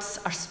any words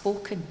are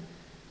spoken.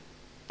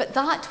 But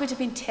that would have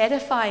been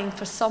terrifying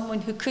for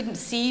someone who couldn't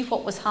see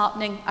what was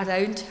happening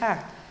around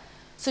her.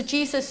 So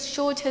Jesus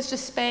showed his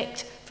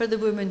respect for the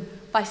woman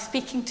by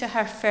speaking to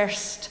her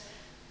first,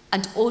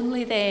 and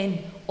only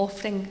then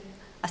offering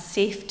a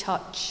safe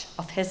touch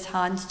of his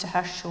hands to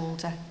her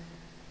shoulder.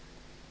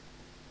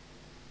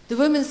 The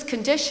woman's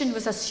condition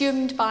was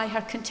assumed by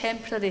her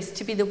contemporaries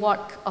to be the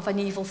work of an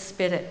evil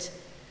spirit.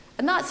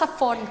 And that's a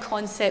foreign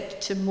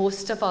concept to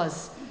most of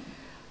us.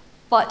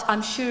 But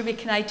I'm sure we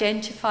can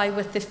identify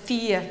with the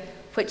fear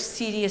which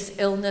serious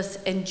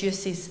illness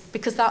induces,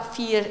 because that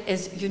fear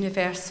is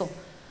universal.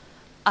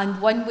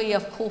 And one way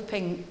of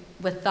coping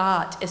with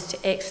that is to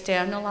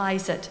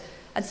externalise it.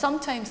 And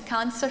sometimes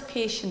cancer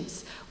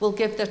patients will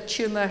give their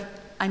tumour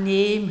a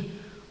name,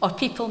 or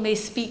people may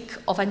speak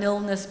of an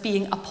illness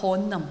being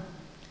upon them.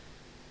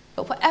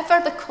 But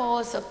whatever the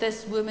cause of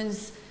this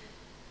woman's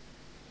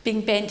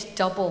being bent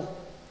double,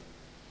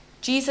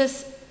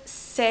 Jesus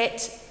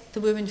set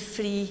the woman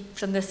free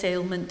from this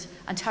ailment,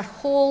 and her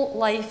whole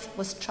life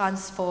was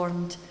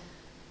transformed.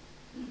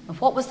 And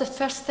what was the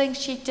first thing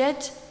she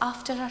did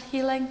after her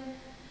healing?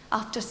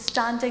 After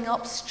standing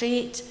up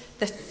straight,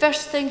 the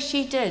first thing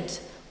she did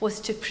was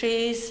to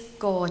praise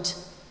God.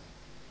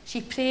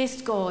 She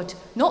praised God,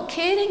 not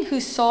caring who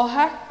saw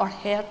her or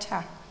heard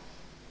her.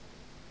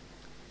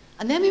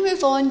 And then we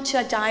move on to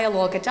a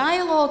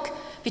dialogue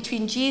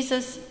between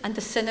Jesus and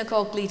the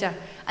synagogue leader.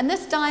 And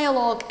this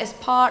dialogue is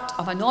part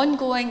of an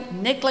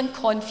ongoing niggling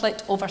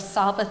conflict over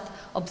Sabbath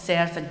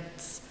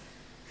observance,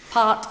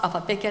 part of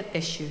a bigger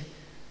issue.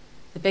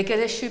 The bigger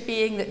issue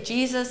being that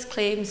Jesus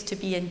claims to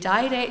be in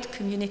direct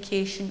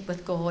communication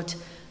with God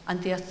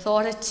and the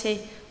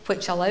authority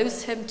which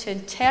allows him to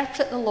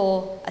interpret the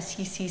law as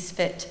he sees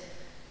fit,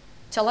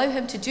 to allow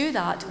him to do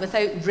that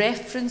without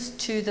reference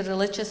to the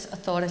religious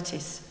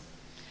authorities.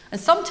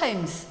 And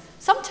sometimes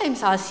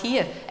as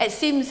here, it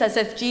seems as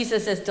if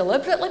Jesus is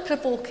deliberately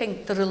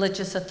provoking the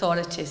religious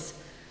authorities.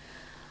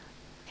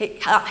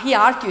 He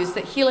argues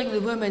that healing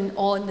the woman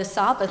on the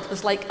Sabbath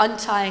was like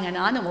untying an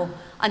animal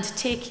and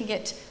taking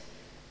it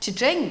to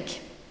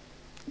drink.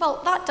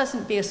 Well, that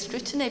doesn't bear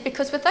scrutiny,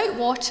 because without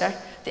water,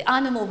 the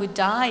animal would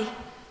die.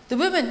 The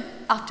woman,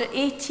 after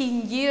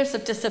 18 years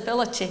of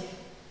disability,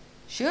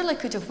 surely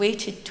could have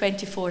waited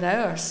 24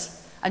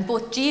 hours. And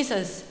both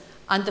Jesus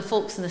and the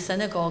folks in the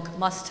synagogue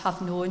must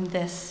have known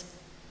this.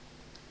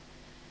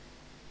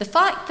 The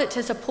fact that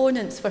his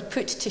opponents were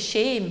put to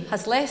shame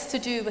has less to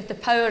do with the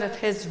power of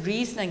his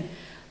reasoning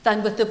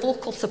than with the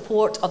vocal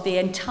support of the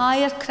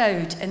entire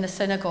crowd in the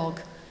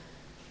synagogue.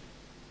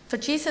 For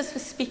Jesus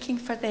was speaking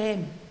for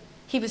them.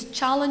 He was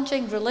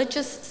challenging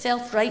religious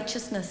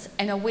self-righteousness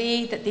in a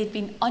way that they'd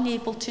been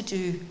unable to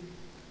do.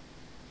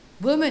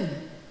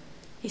 "Woman,"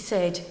 he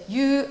said,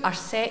 "you are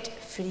set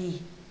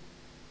free."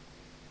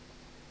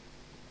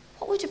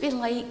 What would it be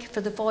like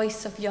for the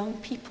voice of young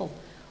people,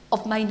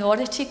 of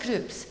minority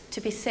groups, to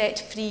be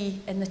set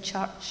free in the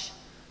church?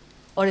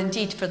 Or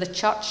indeed for the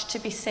church to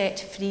be set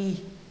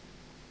free?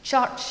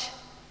 Church,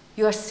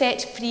 you are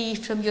set free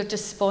from your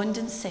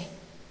despondency.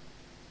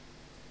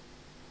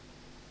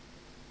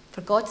 For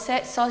God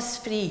sets us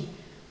free.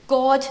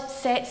 God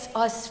sets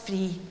us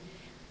free.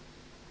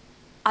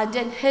 And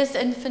in his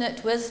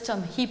infinite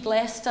wisdom, he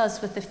blessed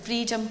us with the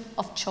freedom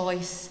of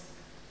choice.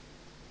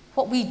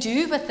 What we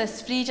do with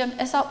this freedom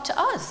is up to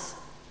us.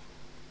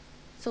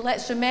 So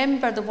let's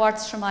remember the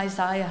words from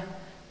Isaiah.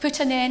 Put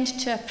an end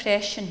to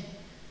oppression,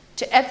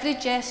 to every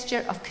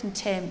gesture of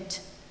contempt,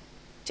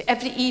 to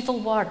every evil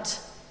word.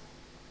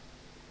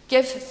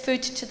 Give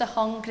food to the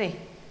hungry.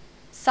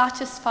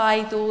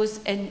 Satisfy those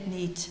in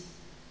need.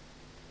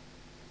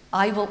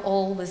 I will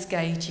always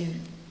guide you.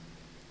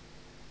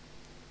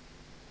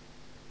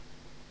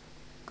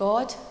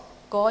 God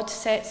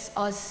sets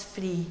us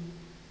free.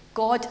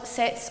 God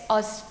sets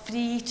us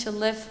free to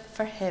live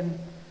for him.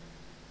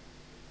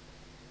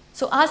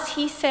 So as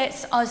he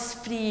sets us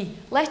free,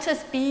 let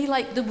us be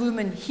like the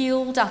woman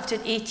healed after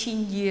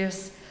 18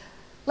 years.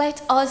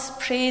 Let us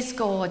praise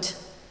God.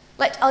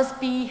 Let us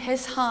be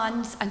his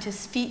hands and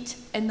his feet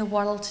in the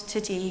world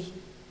today.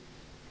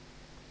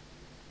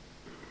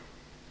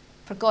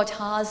 For God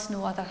has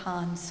no other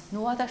hands,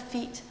 no other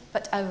feet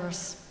but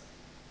ours.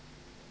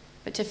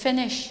 But to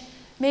finish,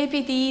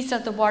 maybe these are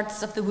the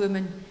words of the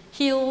woman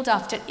healed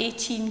after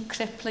 18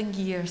 crippling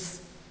years.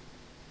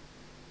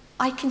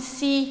 I can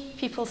see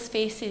people's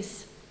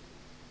faces.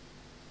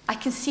 I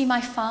can see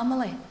my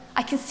family.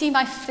 I can see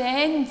my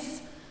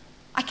friends.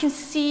 I can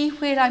see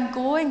where I'm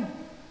going.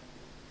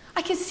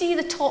 I can see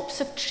the tops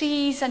of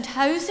trees and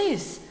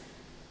houses.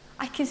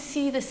 I can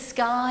see the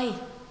sky.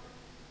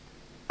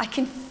 I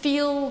can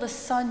feel the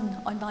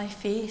sun on my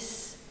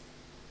face.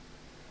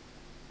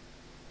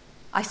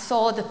 I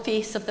saw the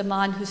face of the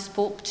man who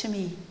spoke to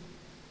me,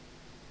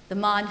 the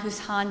man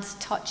whose hands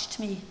touched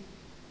me.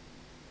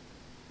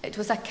 It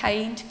was a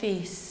kind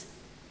face.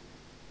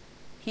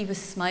 He was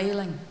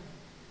smiling.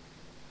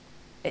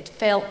 It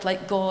felt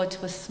like God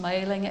was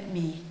smiling at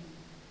me.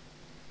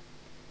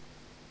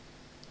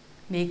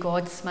 May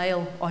God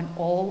smile on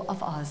all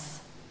of us.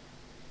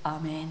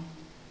 Amen.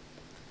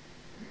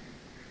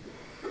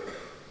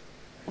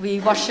 We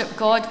worship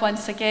God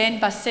once again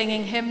by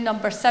singing hymn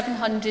number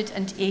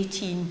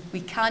 718,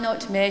 We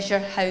Cannot Measure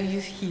How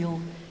You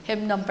Heal,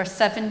 hymn number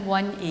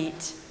 718.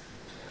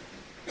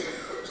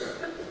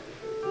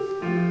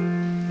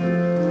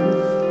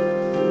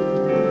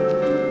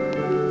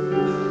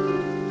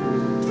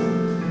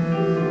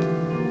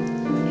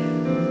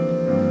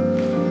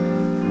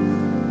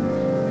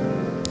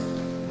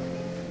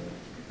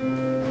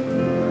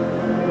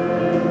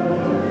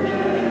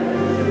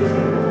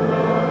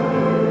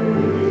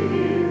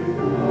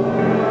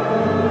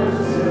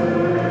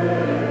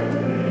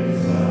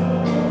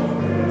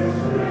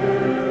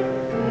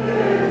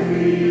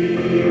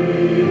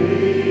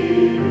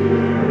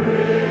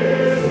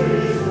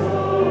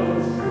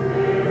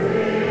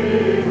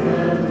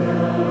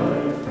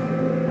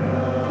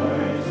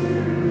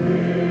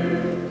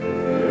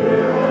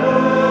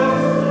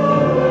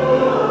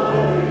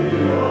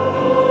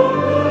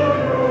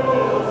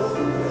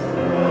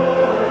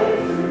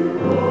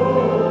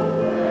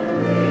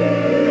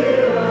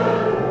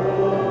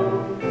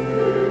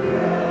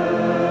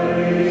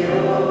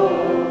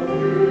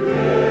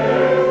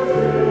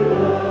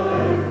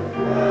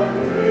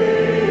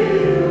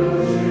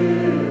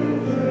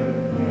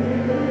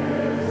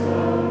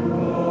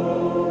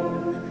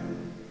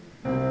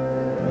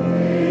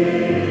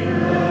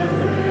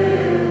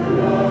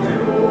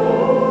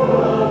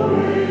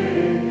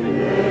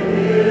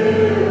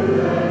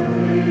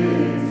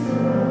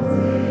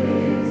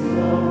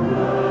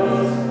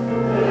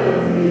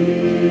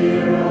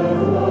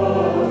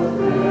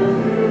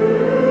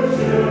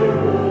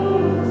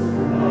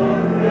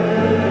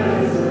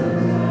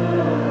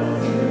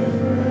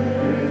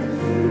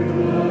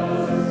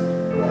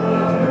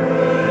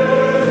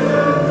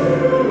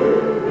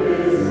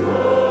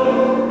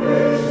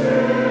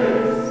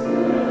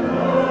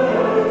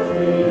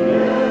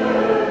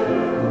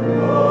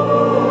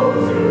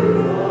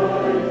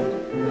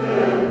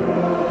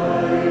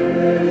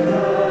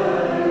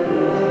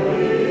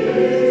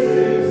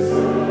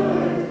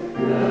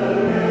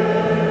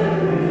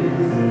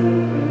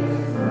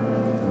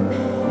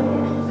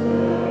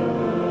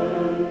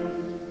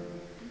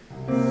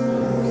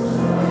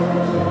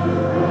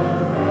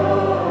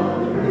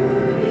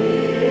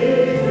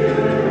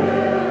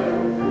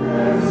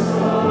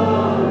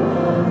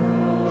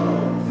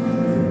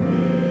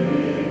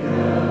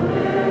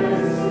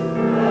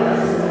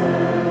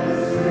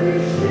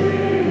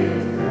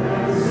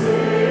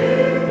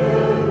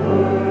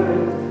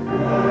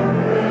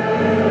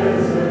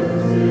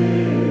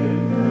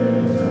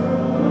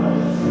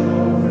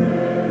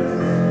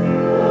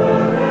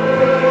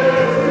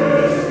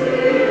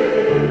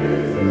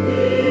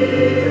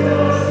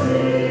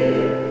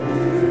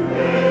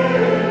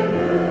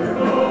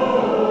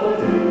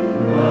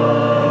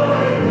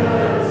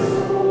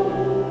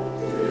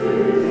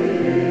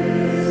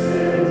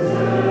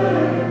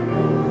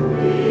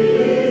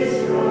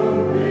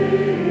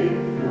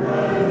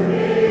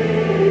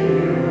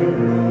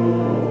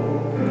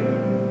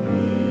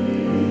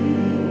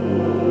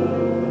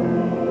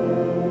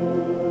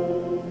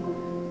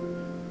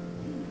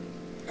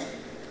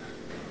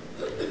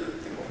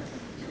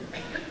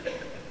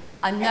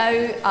 And now,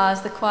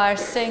 as the choir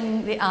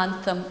sing the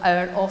anthem,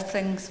 our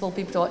offerings will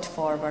be brought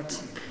forward.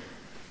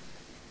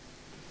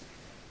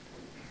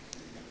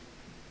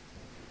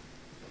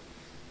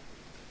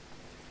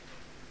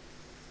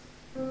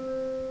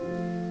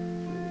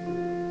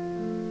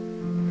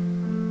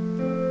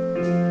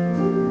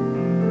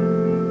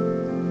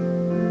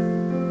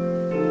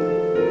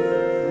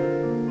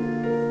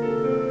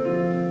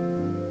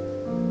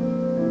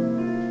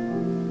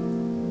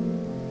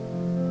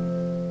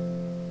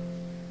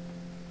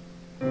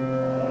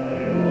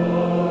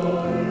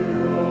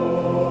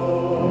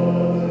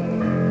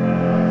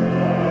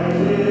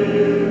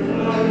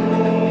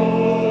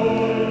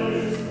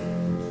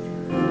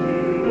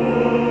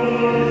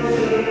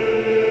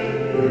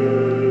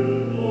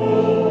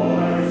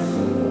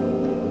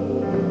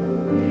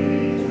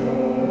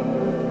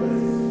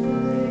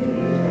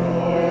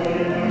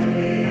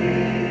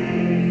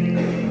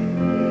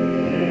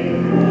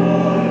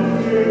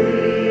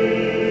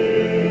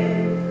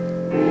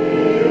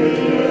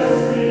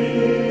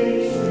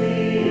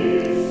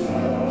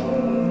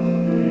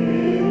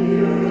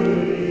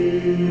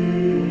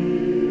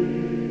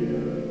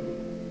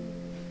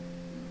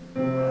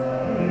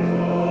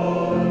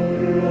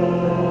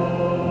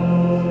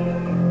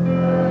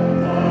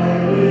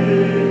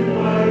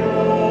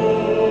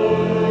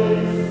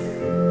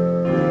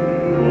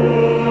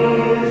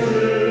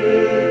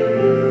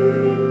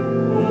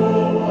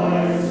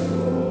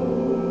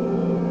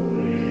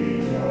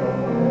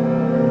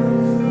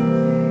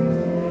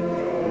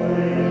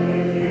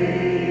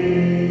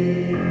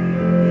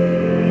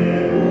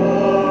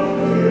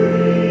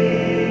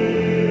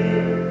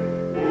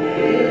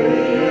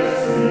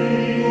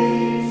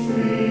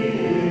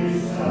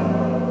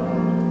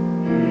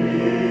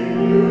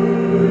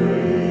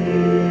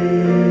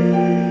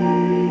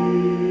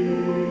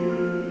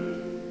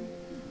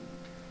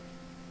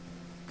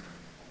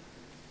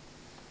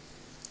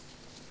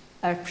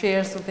 Our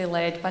prayers will be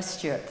led by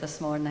Stuart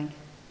this morning.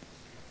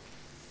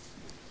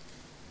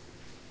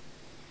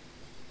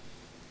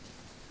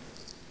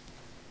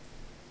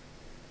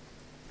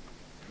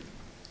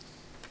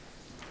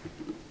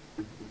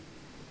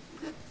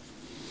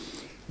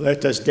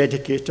 Let us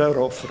dedicate our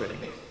offering.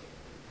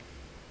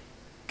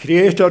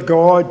 Creator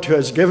God, who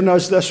has given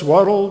us this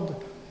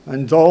world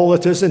and all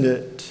that is in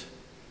it,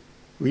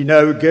 we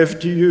now give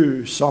to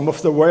you some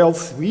of the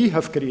wealth we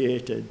have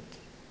created,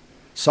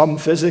 some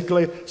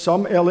physically,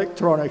 some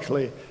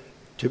electronically,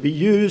 to be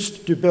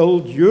used to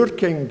build your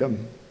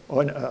kingdom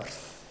on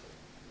earth.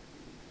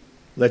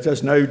 Let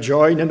us now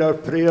join in our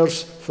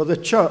prayers for the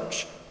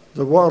church,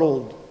 the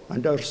world,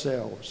 and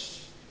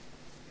ourselves.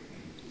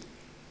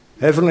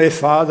 Heavenly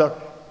Father,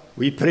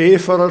 we pray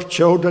for our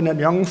children and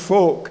young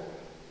folk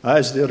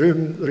as they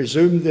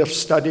resume their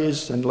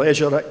studies and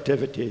leisure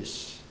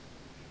activities.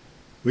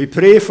 We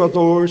pray for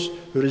those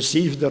who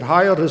received their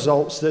higher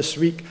results this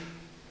week,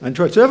 and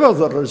whatever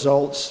the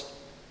results,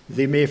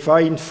 they may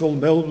find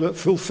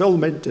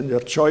fulfillment in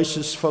their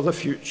choices for the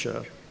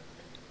future.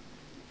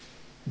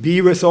 Be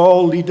with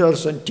all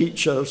leaders and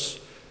teachers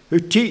who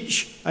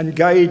teach and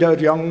guide our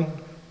young,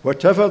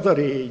 whatever their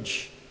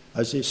age,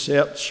 as they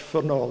search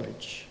for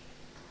knowledge.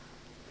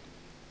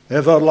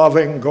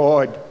 Ever-loving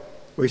God,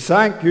 we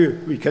thank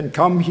you we can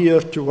come here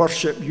to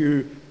worship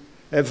you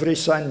every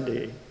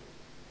Sunday.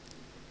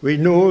 We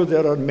know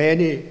there are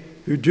many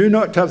who do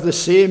not have the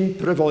same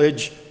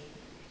privilege.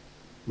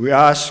 We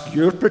ask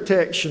your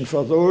protection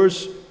for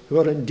those who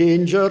are in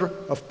danger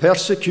of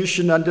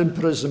persecution and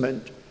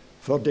imprisonment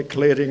for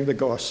declaring the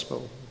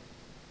gospel.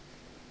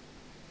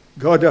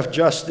 God of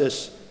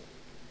justice,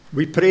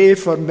 we pray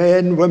for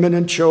men, women,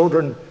 and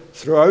children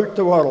throughout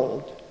the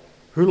world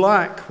who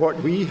lack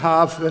what we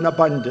have in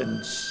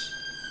abundance,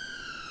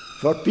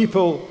 for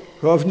people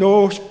who have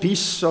no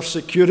peace or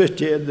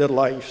security in their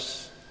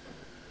lives,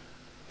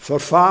 for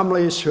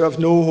families who have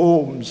no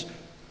homes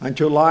and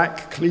who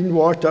lack clean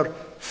water,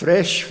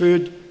 fresh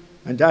food,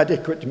 and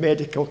adequate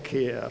medical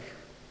care,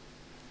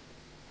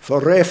 for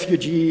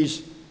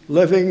refugees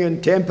living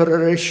in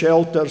temporary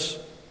shelters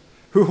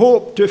who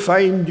hope to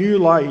find new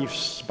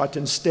lives but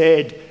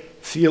instead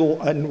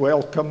feel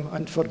unwelcome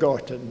and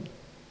forgotten,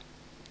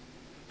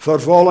 for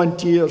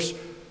volunteers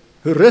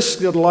who risk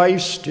their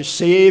lives to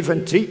save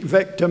and treat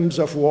victims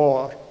of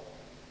war,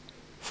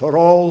 for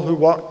all who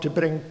work to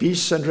bring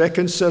peace and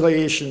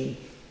reconciliation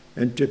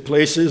into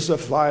places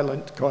of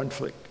violent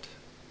conflict.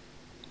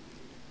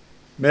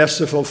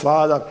 Merciful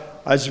Father,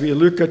 as we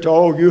look at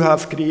all you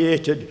have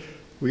created,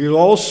 we'll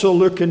also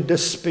look in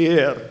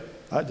despair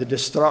at the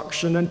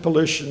destruction and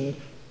pollution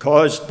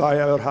caused by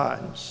our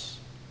hands.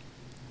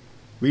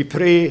 We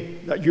pray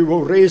that you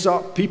will raise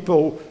up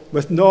people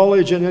with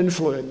knowledge and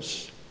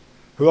influence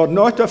who are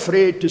not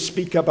afraid to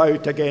speak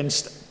out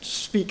against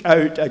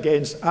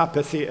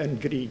apathy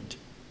and greed.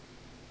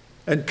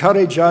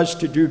 Encourage us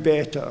to do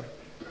better,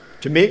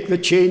 to make the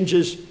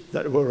changes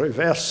that will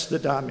reverse the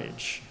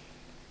damage.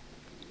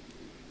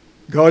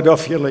 God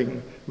of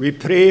healing, we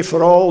pray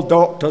for all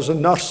doctors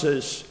and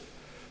nurses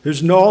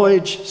whose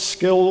knowledge,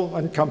 skill,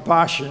 and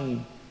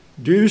compassion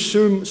do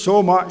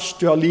so much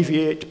to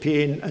alleviate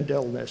pain and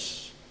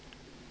illness.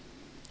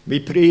 We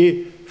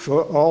pray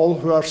for all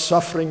who are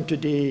suffering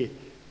today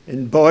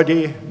in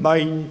body,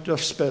 mind, or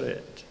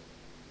spirit.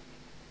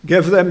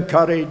 Give them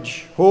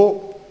courage,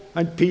 hope,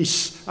 and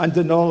peace, and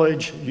the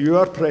knowledge you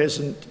are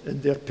present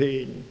in their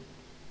pain.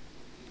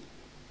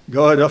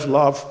 God of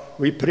love,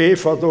 we pray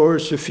for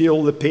those who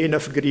feel the pain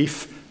of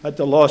grief at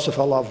the loss of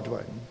a loved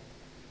one.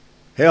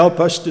 Help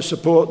us to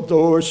support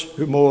those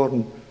who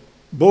mourn,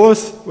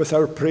 both with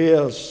our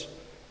prayers,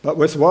 but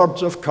with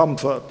words of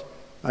comfort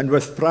and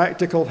with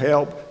practical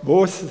help,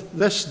 both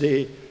this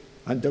day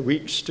and the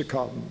weeks to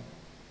come.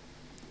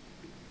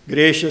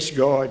 Gracious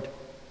God,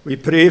 we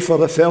pray for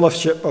the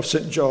Fellowship of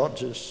St.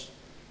 George's,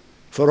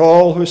 for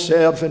all who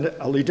serve in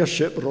a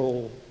leadership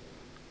role,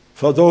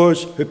 for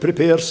those who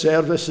prepare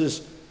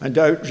services and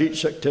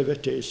outreach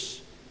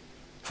activities,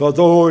 for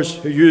those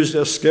who use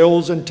their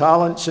skills and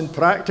talents in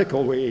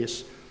practical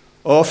ways,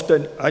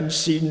 often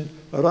unseen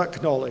or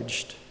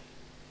acknowledged.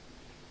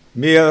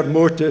 May our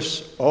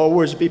motives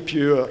always be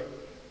pure,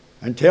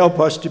 and help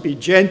us to be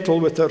gentle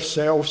with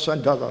ourselves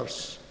and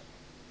others.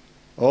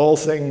 All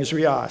things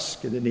we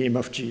ask in the name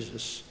of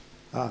Jesus.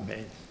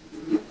 Amen.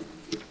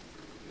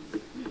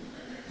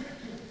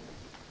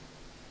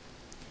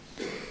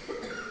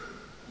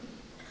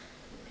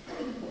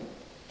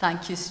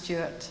 Thank you,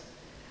 Stuart.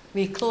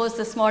 We close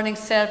this morning's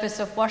service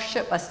of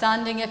worship by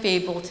standing, if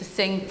able, to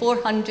sing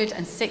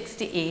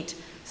 468,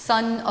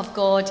 Son of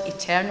God,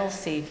 Eternal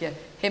Saviour,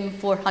 hymn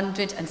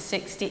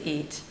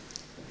 468.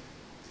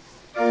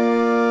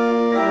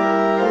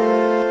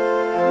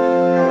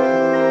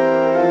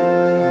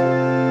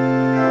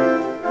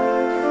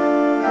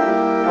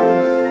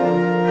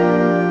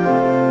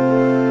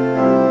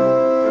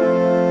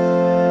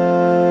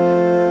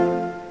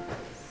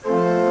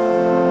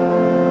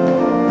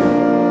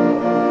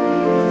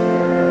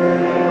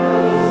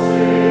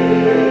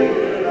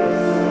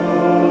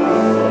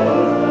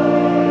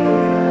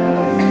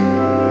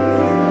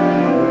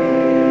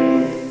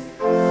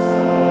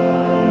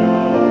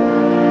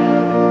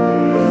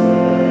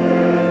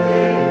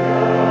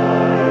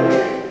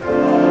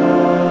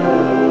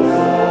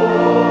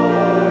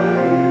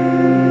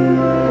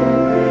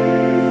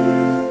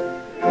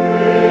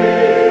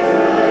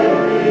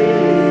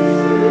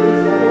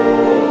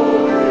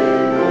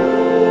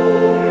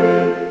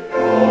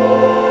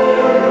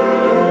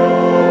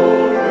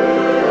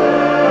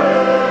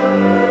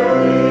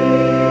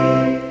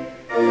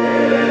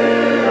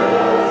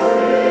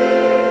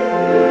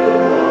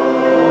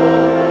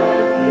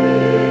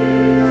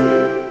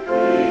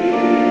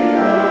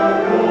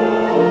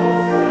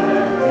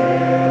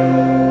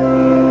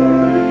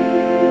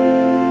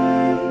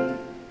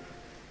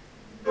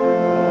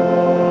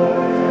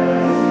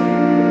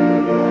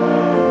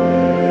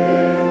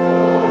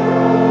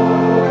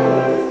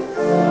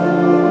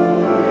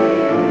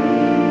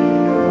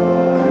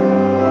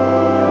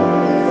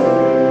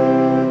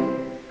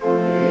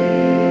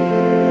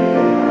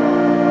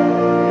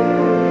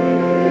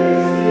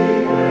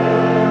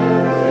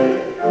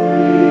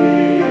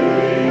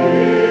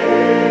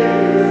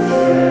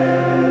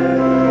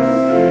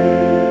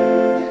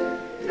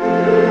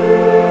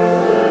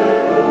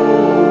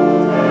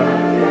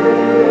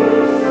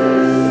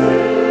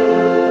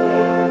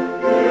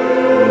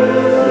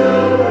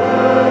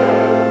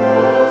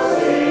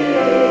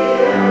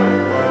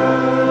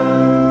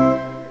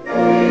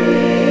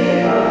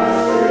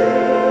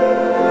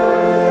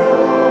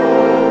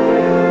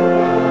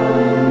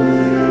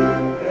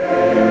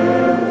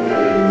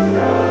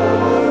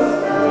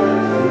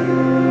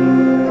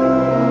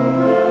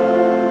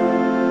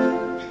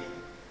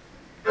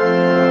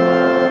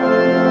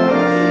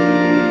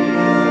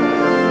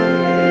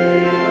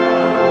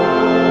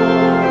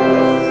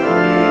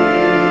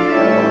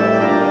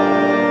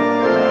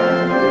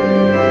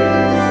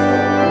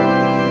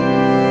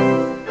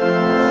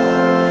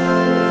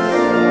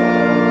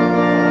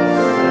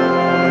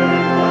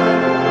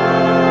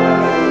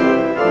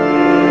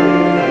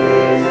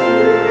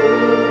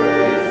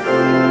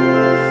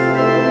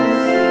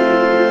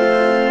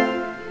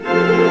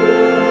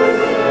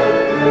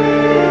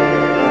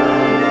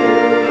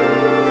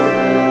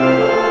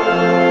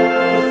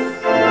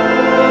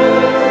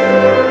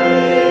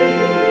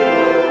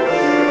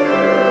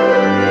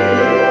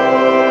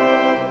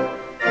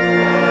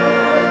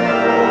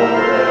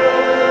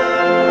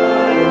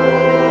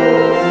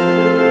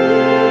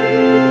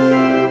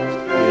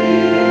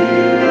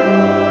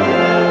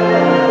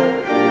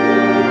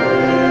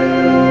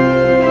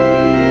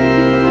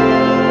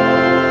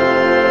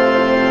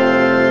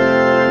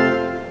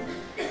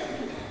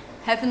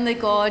 Heavenly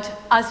God,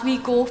 as we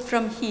go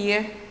from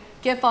here,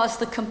 give us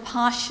the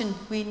compassion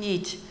we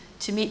need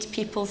to meet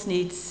people's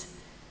needs.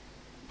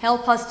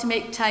 Help us to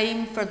make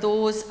time for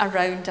those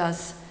around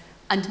us,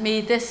 and may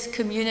this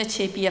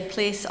community be a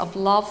place of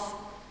love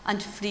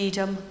and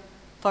freedom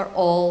for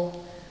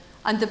all.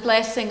 And the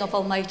blessing of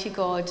Almighty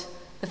God,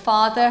 the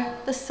Father,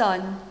 the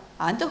Son,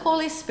 and the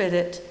Holy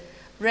Spirit,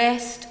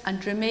 rest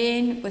and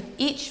remain with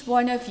each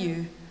one of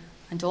you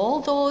and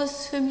all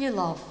those whom you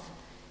love,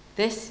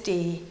 this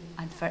day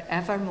and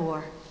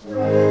forevermore.